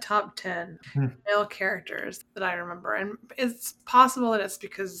 probably in the top 10 male characters that I remember. And it's possible that it's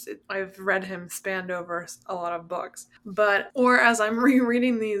because I've read him spanned over a lot of books, or as I'm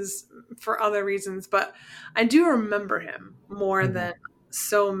rereading these for other reasons, but I do remember him more than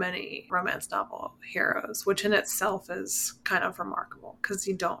so many romance novel heroes, which in itself is kind of remarkable because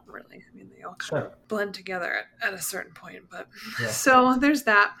you don't really, I mean, they all kind of blend together at a certain point. But so there's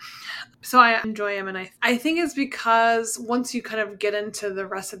that. So I enjoy him, and I think it's because once you kind of get into the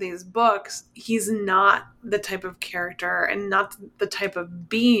rest of these books, he's not the type of character and not the type of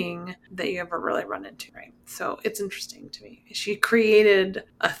being that you ever really run into, right? So it's interesting to me. She created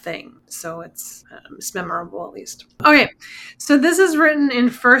a thing, so it's memorable at least. Okay, so this is written in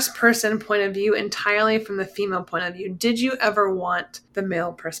first person point of view, entirely from the female point of view. Did you ever want the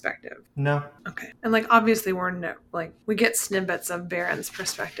male perspective? No. Okay. And like obviously we get snippets of Baron's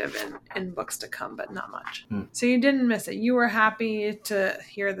perspective in books to come, but not much. So you didn't miss it. You were happy to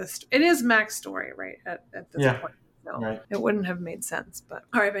hear this. It is Mac's story, right? At this point. So it wouldn't have made sense. But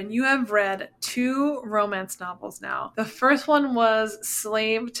all right, Ben, you have read 2 romance novels now. The first one was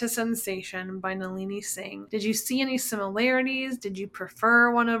Slave to Sensation by Nalini Singh. Did you see any similarities? Did you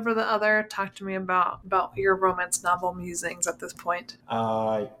prefer one over the other? Talk to me about your romance novel musings at this point.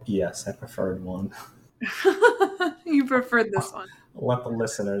 Yes, I preferred one. You preferred this one. Let the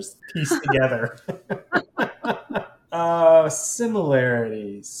listeners piece together.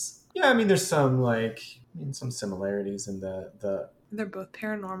 Similarities. Yeah, I mean, there's some some similarities in the. They're both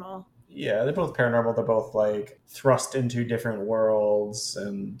paranormal. Yeah, they're both paranormal. They're both like thrust into different worlds,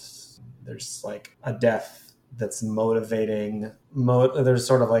 and there's like a death that's motivating. There's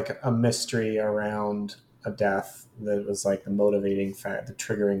sort of like a mystery around a death that was like the motivating the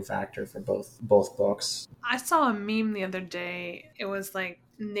triggering factor for both books. I saw a meme the other day. It was like,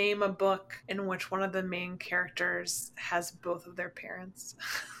 name a book in which one of the main characters has both of their parents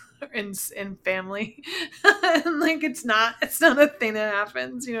in family. And like it's not a thing that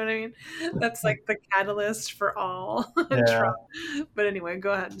happens, you know what I mean? That's like the catalyst for all trauma. But anyway,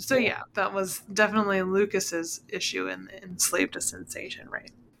 go ahead. So yeah, that was definitely Lucas's issue in Slave to Sensation, right?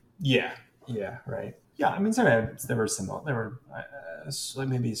 Yeah, right. Yeah, I mean, sometimes there were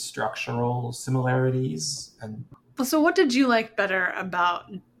maybe structural similarities. And so what did you like better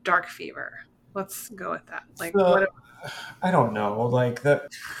about Darkfever? Let's go with that. Like, I don't know. Like, the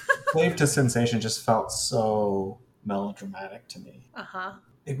Slave to Sensation just felt so melodramatic to me.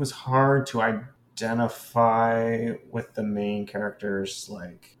 It was hard to identify with the main characters.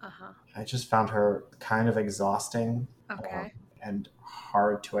 Like, I just found her kind of exhausting. Okay. And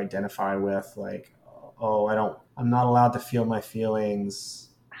hard to identify with. Like, I'm not allowed to feel my feelings.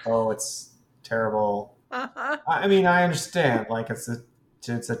 Oh, it's terrible. I mean, I understand. Like, it's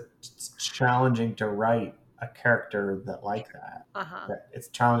challenging to write a character that like that. It's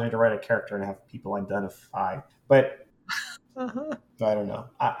challenging to write a character and have people identify. But I don't know.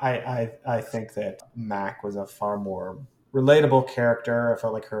 I think that Mac was a far more relatable character. I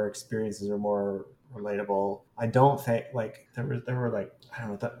felt like her experiences were more relatable. I don't think like there were like I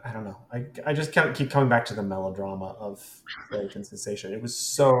don't know. I just keep coming back to the melodrama of Slave to Sensation. It was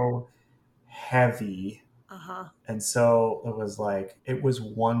so heavy. And so it was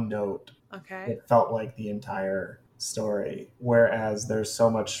one note. Okay. It felt like the entire story. Whereas there's so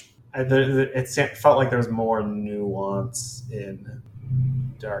much. It felt like there was more nuance in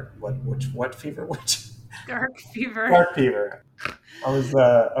Darkfever. I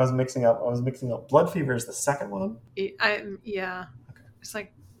was mixing up. Blood Fever is the second one. Yeah. Okay. It's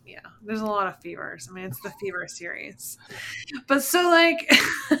like there's a lot of fevers. I mean, it's the Fever series. But so like,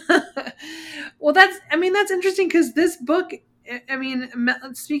 well, that's interesting because this book.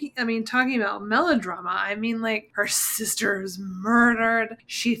 Talking about melodrama, I mean, like, her sister is murdered.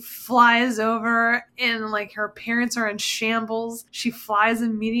 She flies over and, like, her parents are in shambles. She flies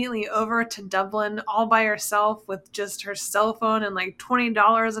immediately over to Dublin all by herself with just her cell phone and, like,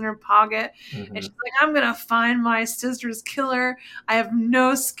 $20 in her pocket. And she's like, I'm going to find my sister's killer. I have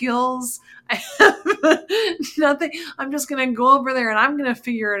no skills. I have nothing. I'm just going to go over there and I'm going to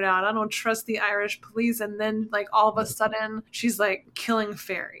figure it out. I don't trust the Irish police. And then, like, all of a sudden, she's, like, killing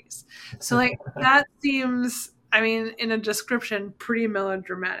fairies. So, like, that seems, I mean, in a description, pretty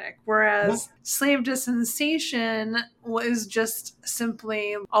melodramatic. Whereas Slave to Sensation was just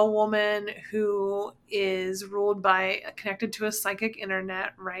simply a woman who is connected to a psychic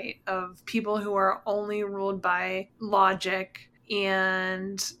internet, right? Of people who are only ruled by logic,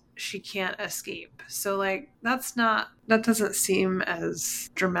 and she can't escape. So like that doesn't seem as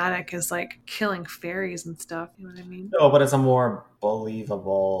dramatic as like killing fairies and stuff, you know what I mean? No, but it's a more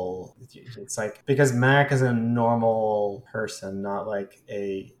believable. It's like because Mac is a normal person, not like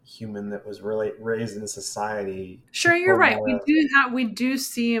a human that was really raised in society. Sure, you're right. We do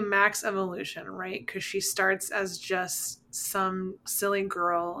see Mac's evolution, right? Because she starts as just some silly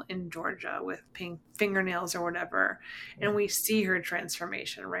girl in Georgia with pink fingernails or whatever, and we see her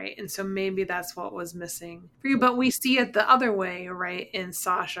transformation, right? And so maybe that's what was missing for you. But we see it the other way, right? In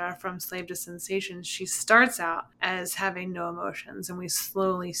Sasha from Slave to Sensation, she starts out as having no emotions, and we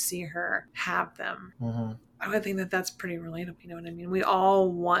slowly see her have them. Mm-hmm. I would think that that's pretty relatable. You know what I mean? We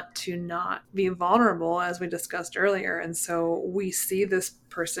all want to not be vulnerable, as we discussed earlier. And so we see this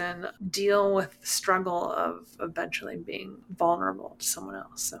person deal with the struggle of eventually being vulnerable to someone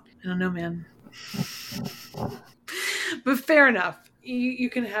else. So I don't know, man. But fair enough.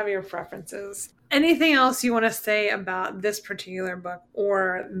 You can have your preferences. Anything else you want to say about this particular book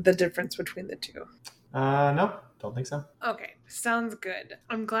or the difference between the two? No, don't think so. Okay, sounds good.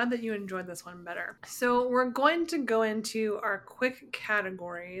 I'm glad that you enjoyed this one better. So we're going to go into our quick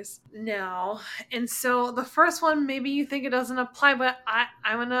categories now. And so the first one, maybe you think it doesn't apply, but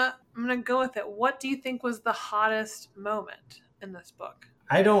I'm gonna go with it. What do you think was the hottest moment in this book?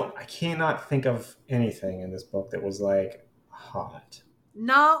 I cannot think of anything in this book that was like hot.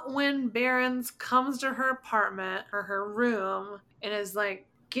 Not when Barons comes to her apartment or her room and is like,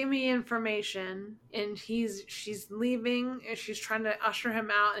 give me information, and she's leaving and she's trying to usher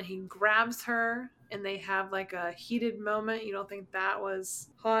him out, and he grabs her and they have like a heated moment. You don't think that was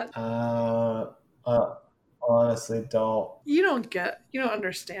hot? Honestly, don't. You don't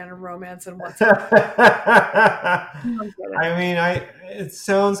understand romance and what's I mean, it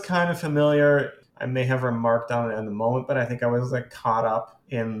sounds kind of familiar. I may have remarked on it in the moment, but I think I was like caught up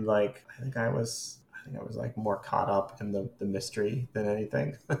in like I was like more caught up in the mystery than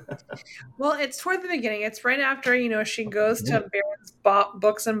anything. Well, it's toward the beginning. It's right after, she goes to Baron's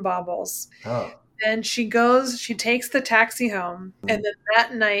Books and Baubles. Oh. And she takes the taxi home, and then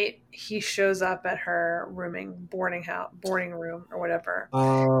that night he shows up at her boarding room or whatever.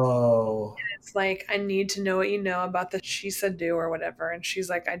 Oh. And it's like, I need to know what you know about the she said do or whatever. And she's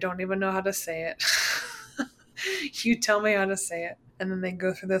like, I don't even know how to say it. You tell me how to say it. And then they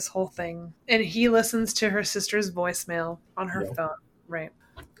go through this whole thing. And he listens to her sister's voicemail on her phone. Right.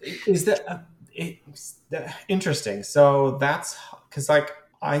 Is that interesting? So that's because like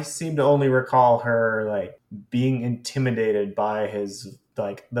I seem to only recall her like being intimidated by his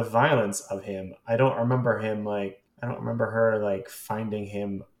like the violence of him. I don't remember her like finding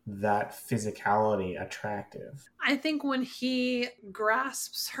him that physicality attractive. I think when he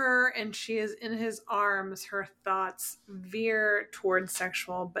grasps her and she is in his arms, her thoughts veer towards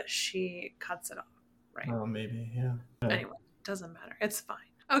sexual, but she cuts it off. Right. Oh, maybe. Yeah. Anyway, doesn't matter. It's fine.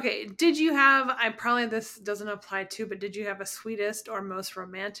 Okay, this doesn't apply to, but did you have a sweetest or most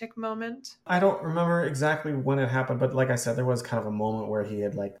romantic moment? I don't remember exactly when it happened, but like I said, there was kind of a moment where he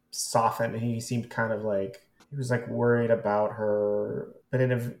had like softened and he seemed kind of like, he was like worried about her, but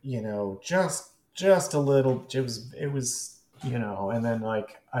in a, just a little, it was, and then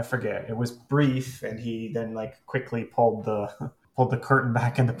like, I forget, it was brief and he then like quickly pulled the curtain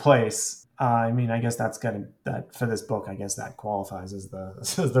back into place. I mean, I guess that for this book, I guess that qualifies as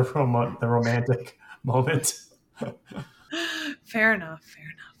the romantic moment. Fair enough.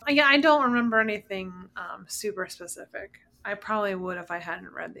 Yeah, I don't remember anything super specific. I probably would if I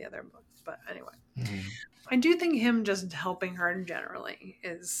hadn't read the other books, but anyway. Mm-hmm. I do think him just helping her generally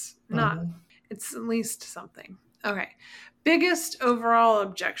is not, it's at least something. Okay. Biggest overall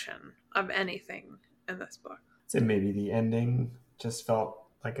objection of anything in this book? So maybe the ending just felt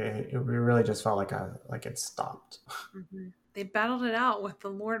like it really just felt like it stopped. Mm-hmm. They battled it out with the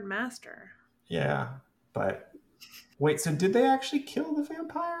Lord Master. Yeah, but wait, so did they actually kill the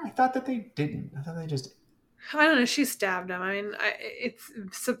vampire? I thought that they didn't. I thought they just... I don't know. She stabbed him. I mean, it's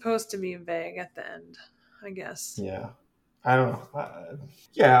supposed to be vague at the end, I guess. Yeah. I don't know.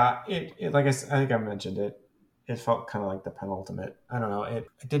 Yeah, it like I think I mentioned it. It felt kind of like the penultimate. I don't know. It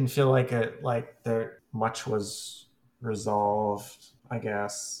didn't feel like there much was resolved, I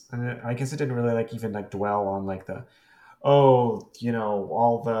guess. And I guess it didn't really like even like dwell on like the, all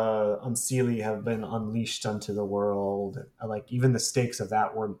the Unseelie have been unleashed onto the world. Like even the stakes of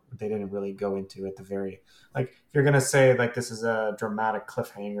that they didn't really go into at the very, like if you're going to say like this is a dramatic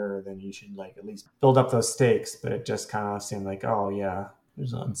cliffhanger, then you should like at least build up those stakes. But it just kind of seemed like, oh yeah,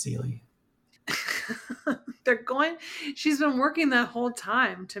 there's Unseelie. She's been working that whole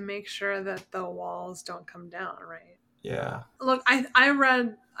time to make sure that the walls don't come down, right? Yeah. Look, I've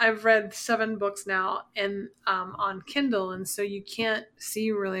read 7 books now and on Kindle, and so you can't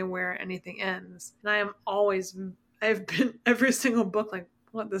see really where anything ends. And I've been every single book like,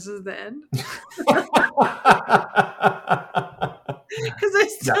 what, this is the end? Because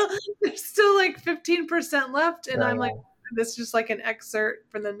there's still like 15% left, and I'm like, this is just like an excerpt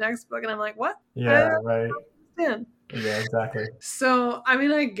for the next book, and I'm like, what? Yeah, right. Yeah, exactly. So, I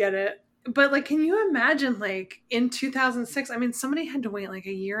mean, I get it. but like, can you imagine, like, in 2006? I mean, somebody had to wait like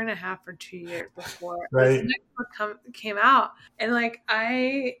a year and a half or 2 years before this Right. next book came out, and like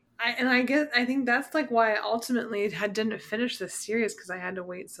I think that's like why I ultimately didn't finish this series, because I had to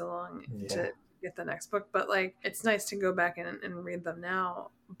wait so long Yeah. to get the next book. But like, it's nice to go back and read them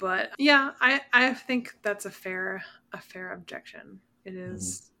now. But yeah, I think that's a fair objection. It Mhm.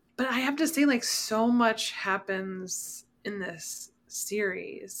 is, but I have to say, like, so much happens in this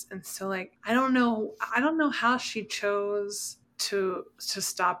series, and so like, I don't know how she chose to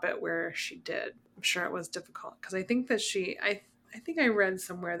stop it where she did. I'm sure it was difficult, because I think that I think I read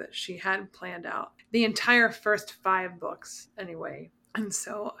somewhere that she had planned out the entire first 5 books anyway, and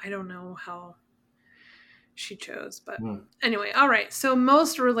so I don't know how she chose. But Mm. anyway, all right, so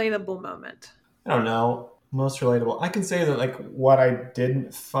most relatable moment. I don't know. Most relatable. I can say that like what I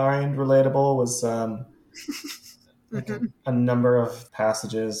didn't find relatable was like Mhm. a number of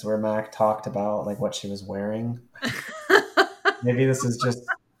passages where Mac talked about like what she was wearing. Maybe this is just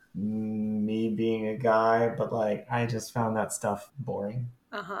me being a guy, but like I just found that stuff boring.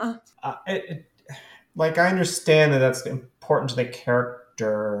 Uh-huh. Like I understand that that's important to the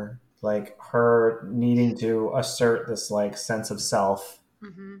character, like her needing to assert this like sense of self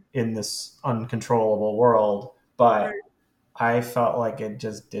Hmm. in this uncontrollable world, Right. but I felt like it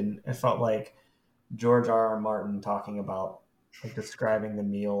just didn't. It felt like George R. R. Martin talking about like describing the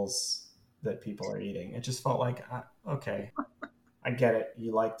meals that people are eating. It just felt like okay, I get it.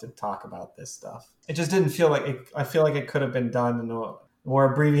 You like to talk about this stuff. It just didn't feel like it. I feel like it could have been done in a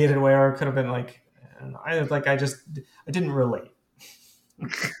more abbreviated way, or it could have been like I didn't relate.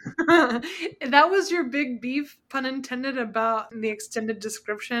 That was your big beef, pun intended, about the extended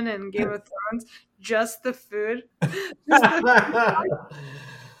description in Game of Thrones. Just the food. Just the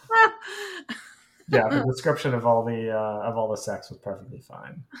Yeah, the description of all the sex was perfectly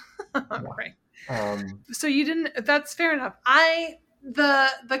fine. Yeah. right. Um, So you didn't, that's fair enough.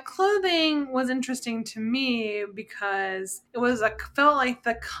 The clothing was interesting to me, because it was a felt like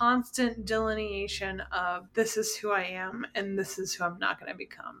the constant delineation of, this is who I am and this is who I'm not going to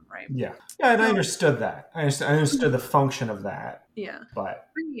become, right? yeah, yeah, and I So understood that. I understood the function of that, yeah. but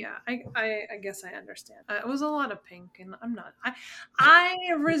Yeah, I guess I understand. It was a lot of pink, and I'm not. I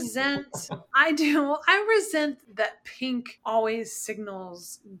resent. I resent that pink always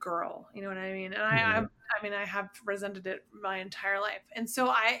signals girl. You know what I mean? And yeah. I mean, I have resented it my entire life, and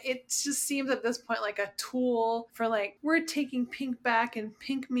so it just seems at this point like a tool for, like, we're taking pink back, and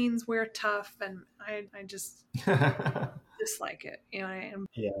pink means we're tough, and I just dislike it. You know,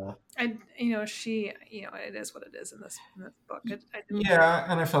 Yeah. she, it is what it is in this book. I didn't care. Yeah,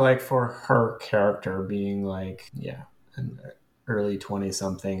 and I feel like for her character being like, yeah, an early 20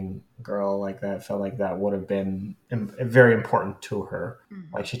 something girl like that, felt like that would have been very important to her.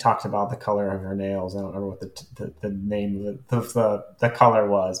 Like Mhm. she talked about the color of her nails. I don't remember what the name of the color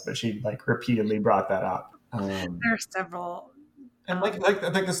was, but she like repeatedly brought that up. There are several. And like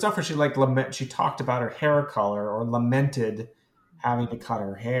the stuff where she like lament, she talked about her hair color or lamented having to cut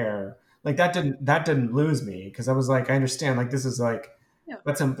her hair. Like that didn't lose me because I was like, I understand. Like this is like Yeah.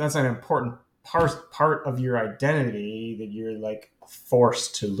 that's an important part of your identity that you're like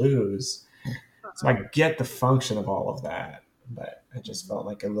forced to lose. So Uh-huh. I get the function of all of that, but I just felt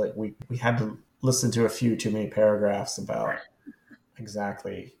like we had to listen to a few too many paragraphs about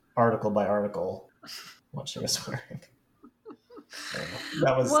exactly article by article what she was wearing. I don't know. Well,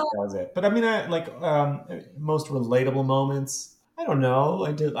 That was it. But I mean, I like most relatable moments. I don't know.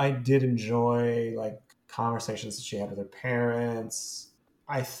 I did enjoy like conversations that she had with her parents.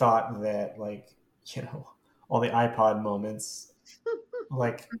 I thought that like you know all the iPod moments,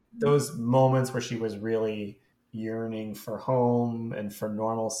 like those moments where she was really yearning for home and for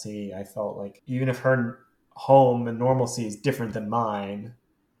normalcy. I felt like even if her home and normalcy is different than mine,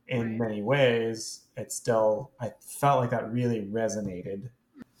 in right. many ways, it still I felt like that really resonated.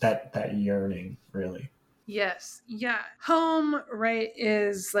 That yearning, really. Yes. Yeah. Home, right,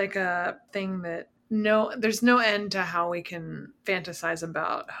 is like a thing that, there's no end to how we can fantasize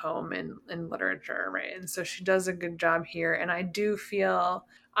about home in literature, right? And so she does a good job here. And I do feel,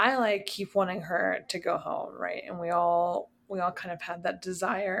 I like keep wanting her to go home, right? And we all kind of had that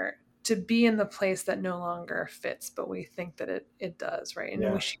desire to be in the place that no longer fits, but we think that it does, right? And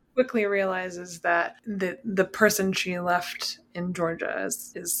Yeah. she quickly realizes that the person she left in Georgia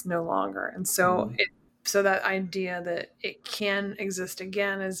is no longer. And so Mm. that idea that it can exist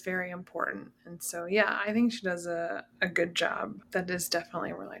again is very important. And so, yeah, I think she does a good job. That is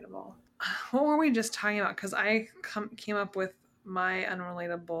definitely relatable. What were we just talking about? Because I came up with my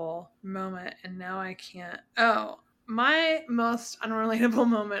unrelatable moment, and now I can't. Oh, My most unrelatable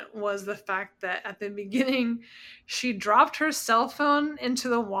moment was the fact that at the beginning, she dropped her cell phone into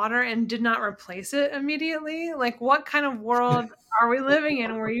the water and did not replace it immediately. Like, what kind of world are we living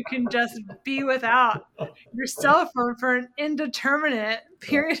in where you can just be without your cell phone for an indeterminate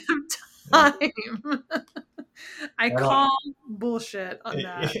period of time? I call bullshit on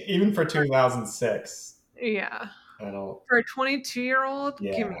that. Even for 2006. Yeah. I don't. For a 22-year-old,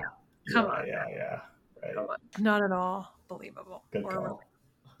 give me Yeah. up. Come on. Yeah. Right. Come on. Not at all believable. Good call.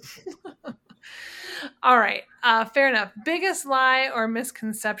 All right. Fair enough. Biggest lie or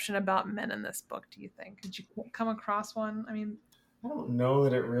misconception about men in this book, do you think? Did you come across one? I mean, I don't know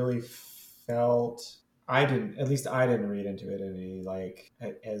that it really felt. I didn't. At least I didn't read into it any like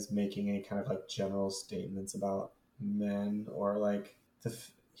as making any kind of like general statements about men or like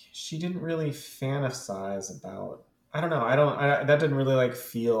she didn't really fantasize about. I don't know. That didn't really like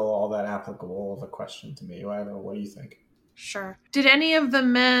feel all that applicable of a question to me. I don't know. What do you think? sure. Did any of the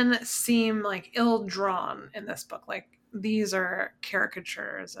men seem like ill drawn in this book? Like these are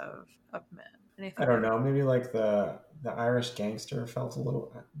caricatures of men. Anything I don't know. Maybe like the Irish gangster felt a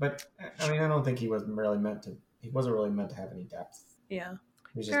little, but I mean, I don't think he wasn't really meant to. He wasn't really meant to have any depth. Yeah.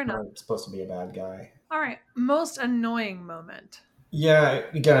 He was just Fair kind enough. of supposed to be a bad guy. All right. Most annoying moment. Yeah,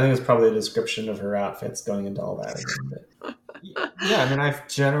 again, I think it's probably a description of her outfits going into all that again. But yeah, I mean, I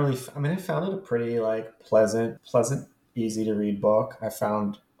found it a pretty like pleasant, easy to read book. I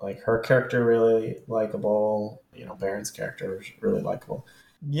found like her character really likable. You know, Baron's character was really likable.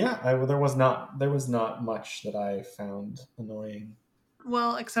 Yeah, there was not much that I found annoying.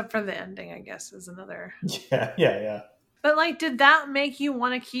 Well, except for the ending, I guess, is another. Yeah. But like, did that make you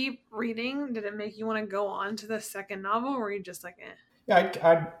want to keep reading? Did it make you want to go on to the second novel, or were you just like, eh?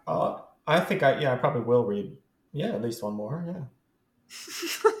 Yeah, I think I probably will read. Yeah, at least one more. Yeah.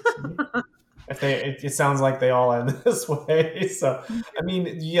 It sounds like they all end this way. So I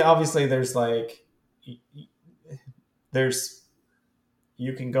mean, yeah, obviously there's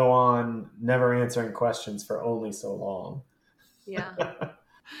you can go on never answering questions for only so long. Yeah,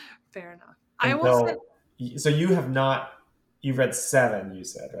 fair enough. I will say, Until so you've read 7, you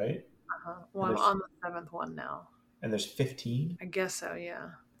said, right? well, I'm on the 7th one now. And there's 15. I guess so. Yeah,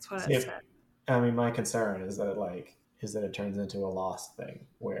 that's what See, it said. I mean, my concern is that it turns into a Lost thing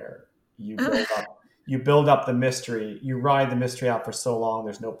where you build up the mystery, you ride the mystery out for so long.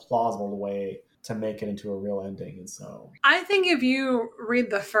 There's no plausible way to make it into a real ending, and so I think if you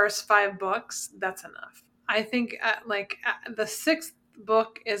read the first 5 books, that's enough. I think the 6th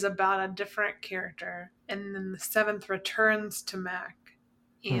book is about a different character, and then the 7th returns to Mac.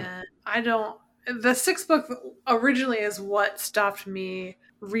 And the 6th book originally is what stopped me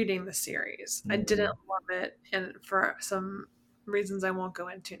reading the series. I didn't love it, and for some reasons I won't go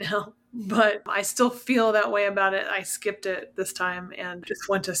into now, but I still feel that way about it. I skipped it this time and just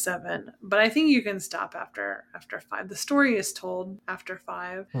went to 7, but I think you can stop after 5. The story is told after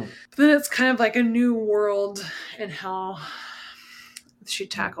 5, but then it's kind of like a new world and how she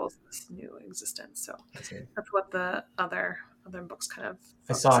tackles this new existence. So that's what the other books kind of.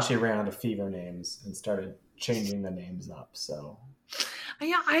 I saw she ran out of fever names and started changing the names up. So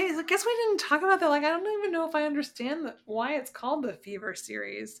yeah, I guess we didn't talk about that. Like, I don't even know if I understand why it's called the Fever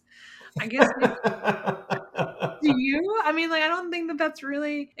series. I guess. Do you? I mean, like, I don't think that that's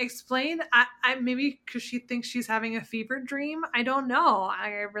really explained. I maybe because she thinks she's having a fever dream. I don't know.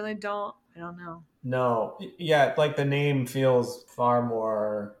 I really don't. I don't know. No, yeah, like the name feels far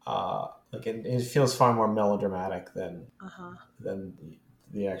more like it feels far more melodramatic than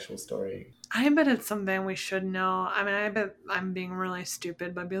the actual story. I bet it's something we should know. I mean, I bet I'm being really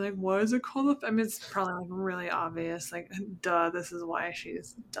stupid, but I'd be like, what is it called? I mean, it's probably like really obvious. Like, duh, this is why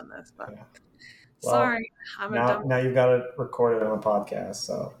she's done this. But yeah. Well, sorry, I'm a dumb. Now you've got it recorded on a podcast,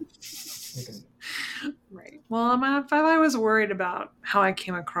 so. Right. Well, if I was worried about how I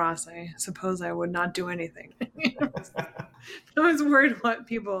came across, I suppose I would not do anything. I was worried what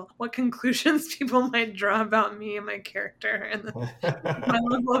conclusions people might draw about me and my character and my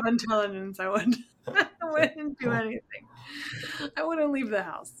level of intelligence. I wouldn't do anything. I wouldn't leave the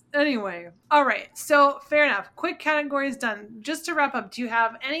house. Anyway, all right. So fair enough. Quick categories done. Just to wrap up, do you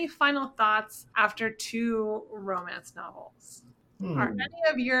have any final thoughts after 2 romance novels? Are any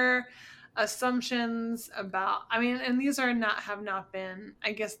of your assumptions about, I mean, and these have not been,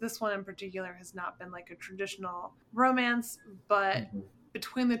 I guess this one in particular has not been like a traditional romance, but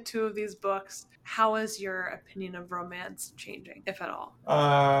between the 2 of these books, how is your opinion of romance changing, if at all?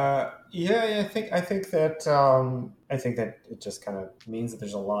 I think that it just kind of means that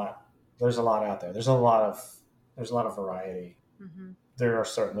there's a lot out there. There's a lot of variety. There is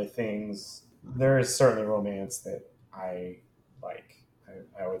certainly romance that I like.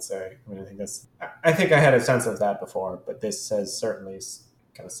 I would say. I mean, I think I had a sense of that before, but this has certainly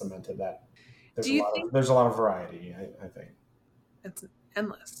kind of cemented that. Do you think There's a lot of variety. I think it's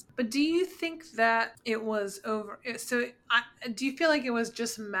endless? But do you think that it was over? So, do you feel like it was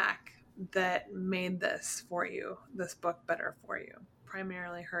just Mac that made this for you, this book better for you,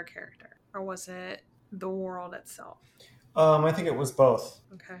 primarily her character, or was it the world itself? I think it was both.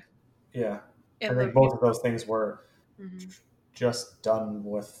 Okay. Yeah, I In think the both of those things were Mhm. just done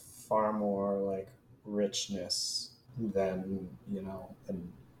with far more like richness than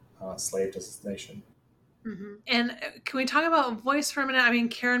than Slave Destination. Mm-hmm. And can we talk about voice for a minute? I mean,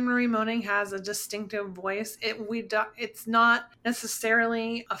 Karen Marie Moning has a distinctive voice. It's not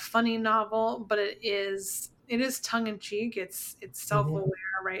necessarily a funny novel, but it is tongue in cheek. It's self aware,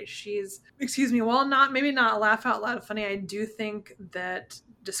 right? She's excuse me. While not maybe not laugh out loud funny, I do think that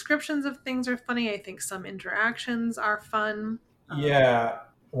descriptions of things are funny. I think some interactions are fun. Yeah,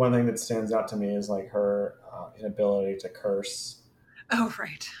 one thing that stands out to me is like her inability to curse, Oh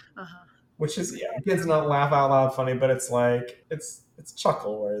right. Uh-huh. which is kids not laugh out loud funny, but it's like it's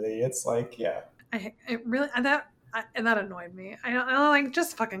chuckle worthy. It's like It really and that annoyed me. I like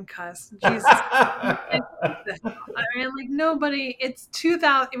just fucking cuss. Jesus. I mean, like nobody. It's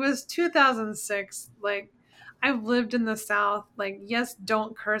 2000. It was 2006. Like I've lived in the South. Like yes,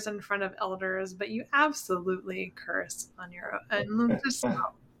 don't curse in front of elders, but you absolutely curse on your own, and it's just so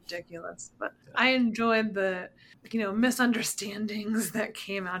ridiculous. But I enjoyed the misunderstandings that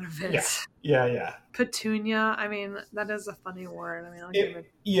came out of it. yeah. Petunia. I mean, that is a funny word. I mean, I'll give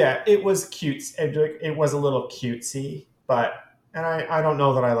it. It was cute. It was a little cutesy, but and I don't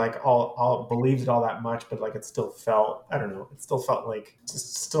know that I like all believed it all that much, but like it still felt I don't know. It still felt like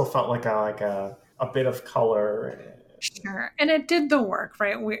a bit of color. Sure. And it did the work,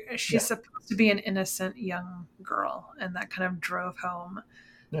 right? She's Yeah. supposed to be an innocent young girl, and that kind of drove home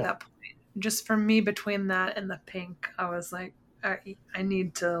that point. Just for me, between that and the pink, I was like, I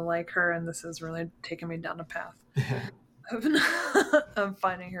need to like her, and this has really taken me down a path of, of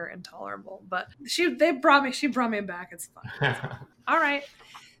finding her intolerable. But she brought me back. It's fine. All right.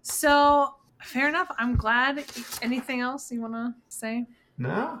 So fair enough. I'm glad. Anything else you want to say?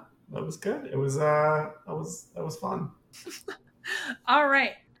 No, that was good. It was that was fun. All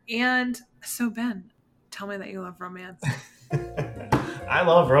right. And so Ben, tell me that you love romance. I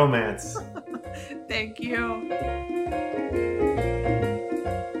love romance. Thank you.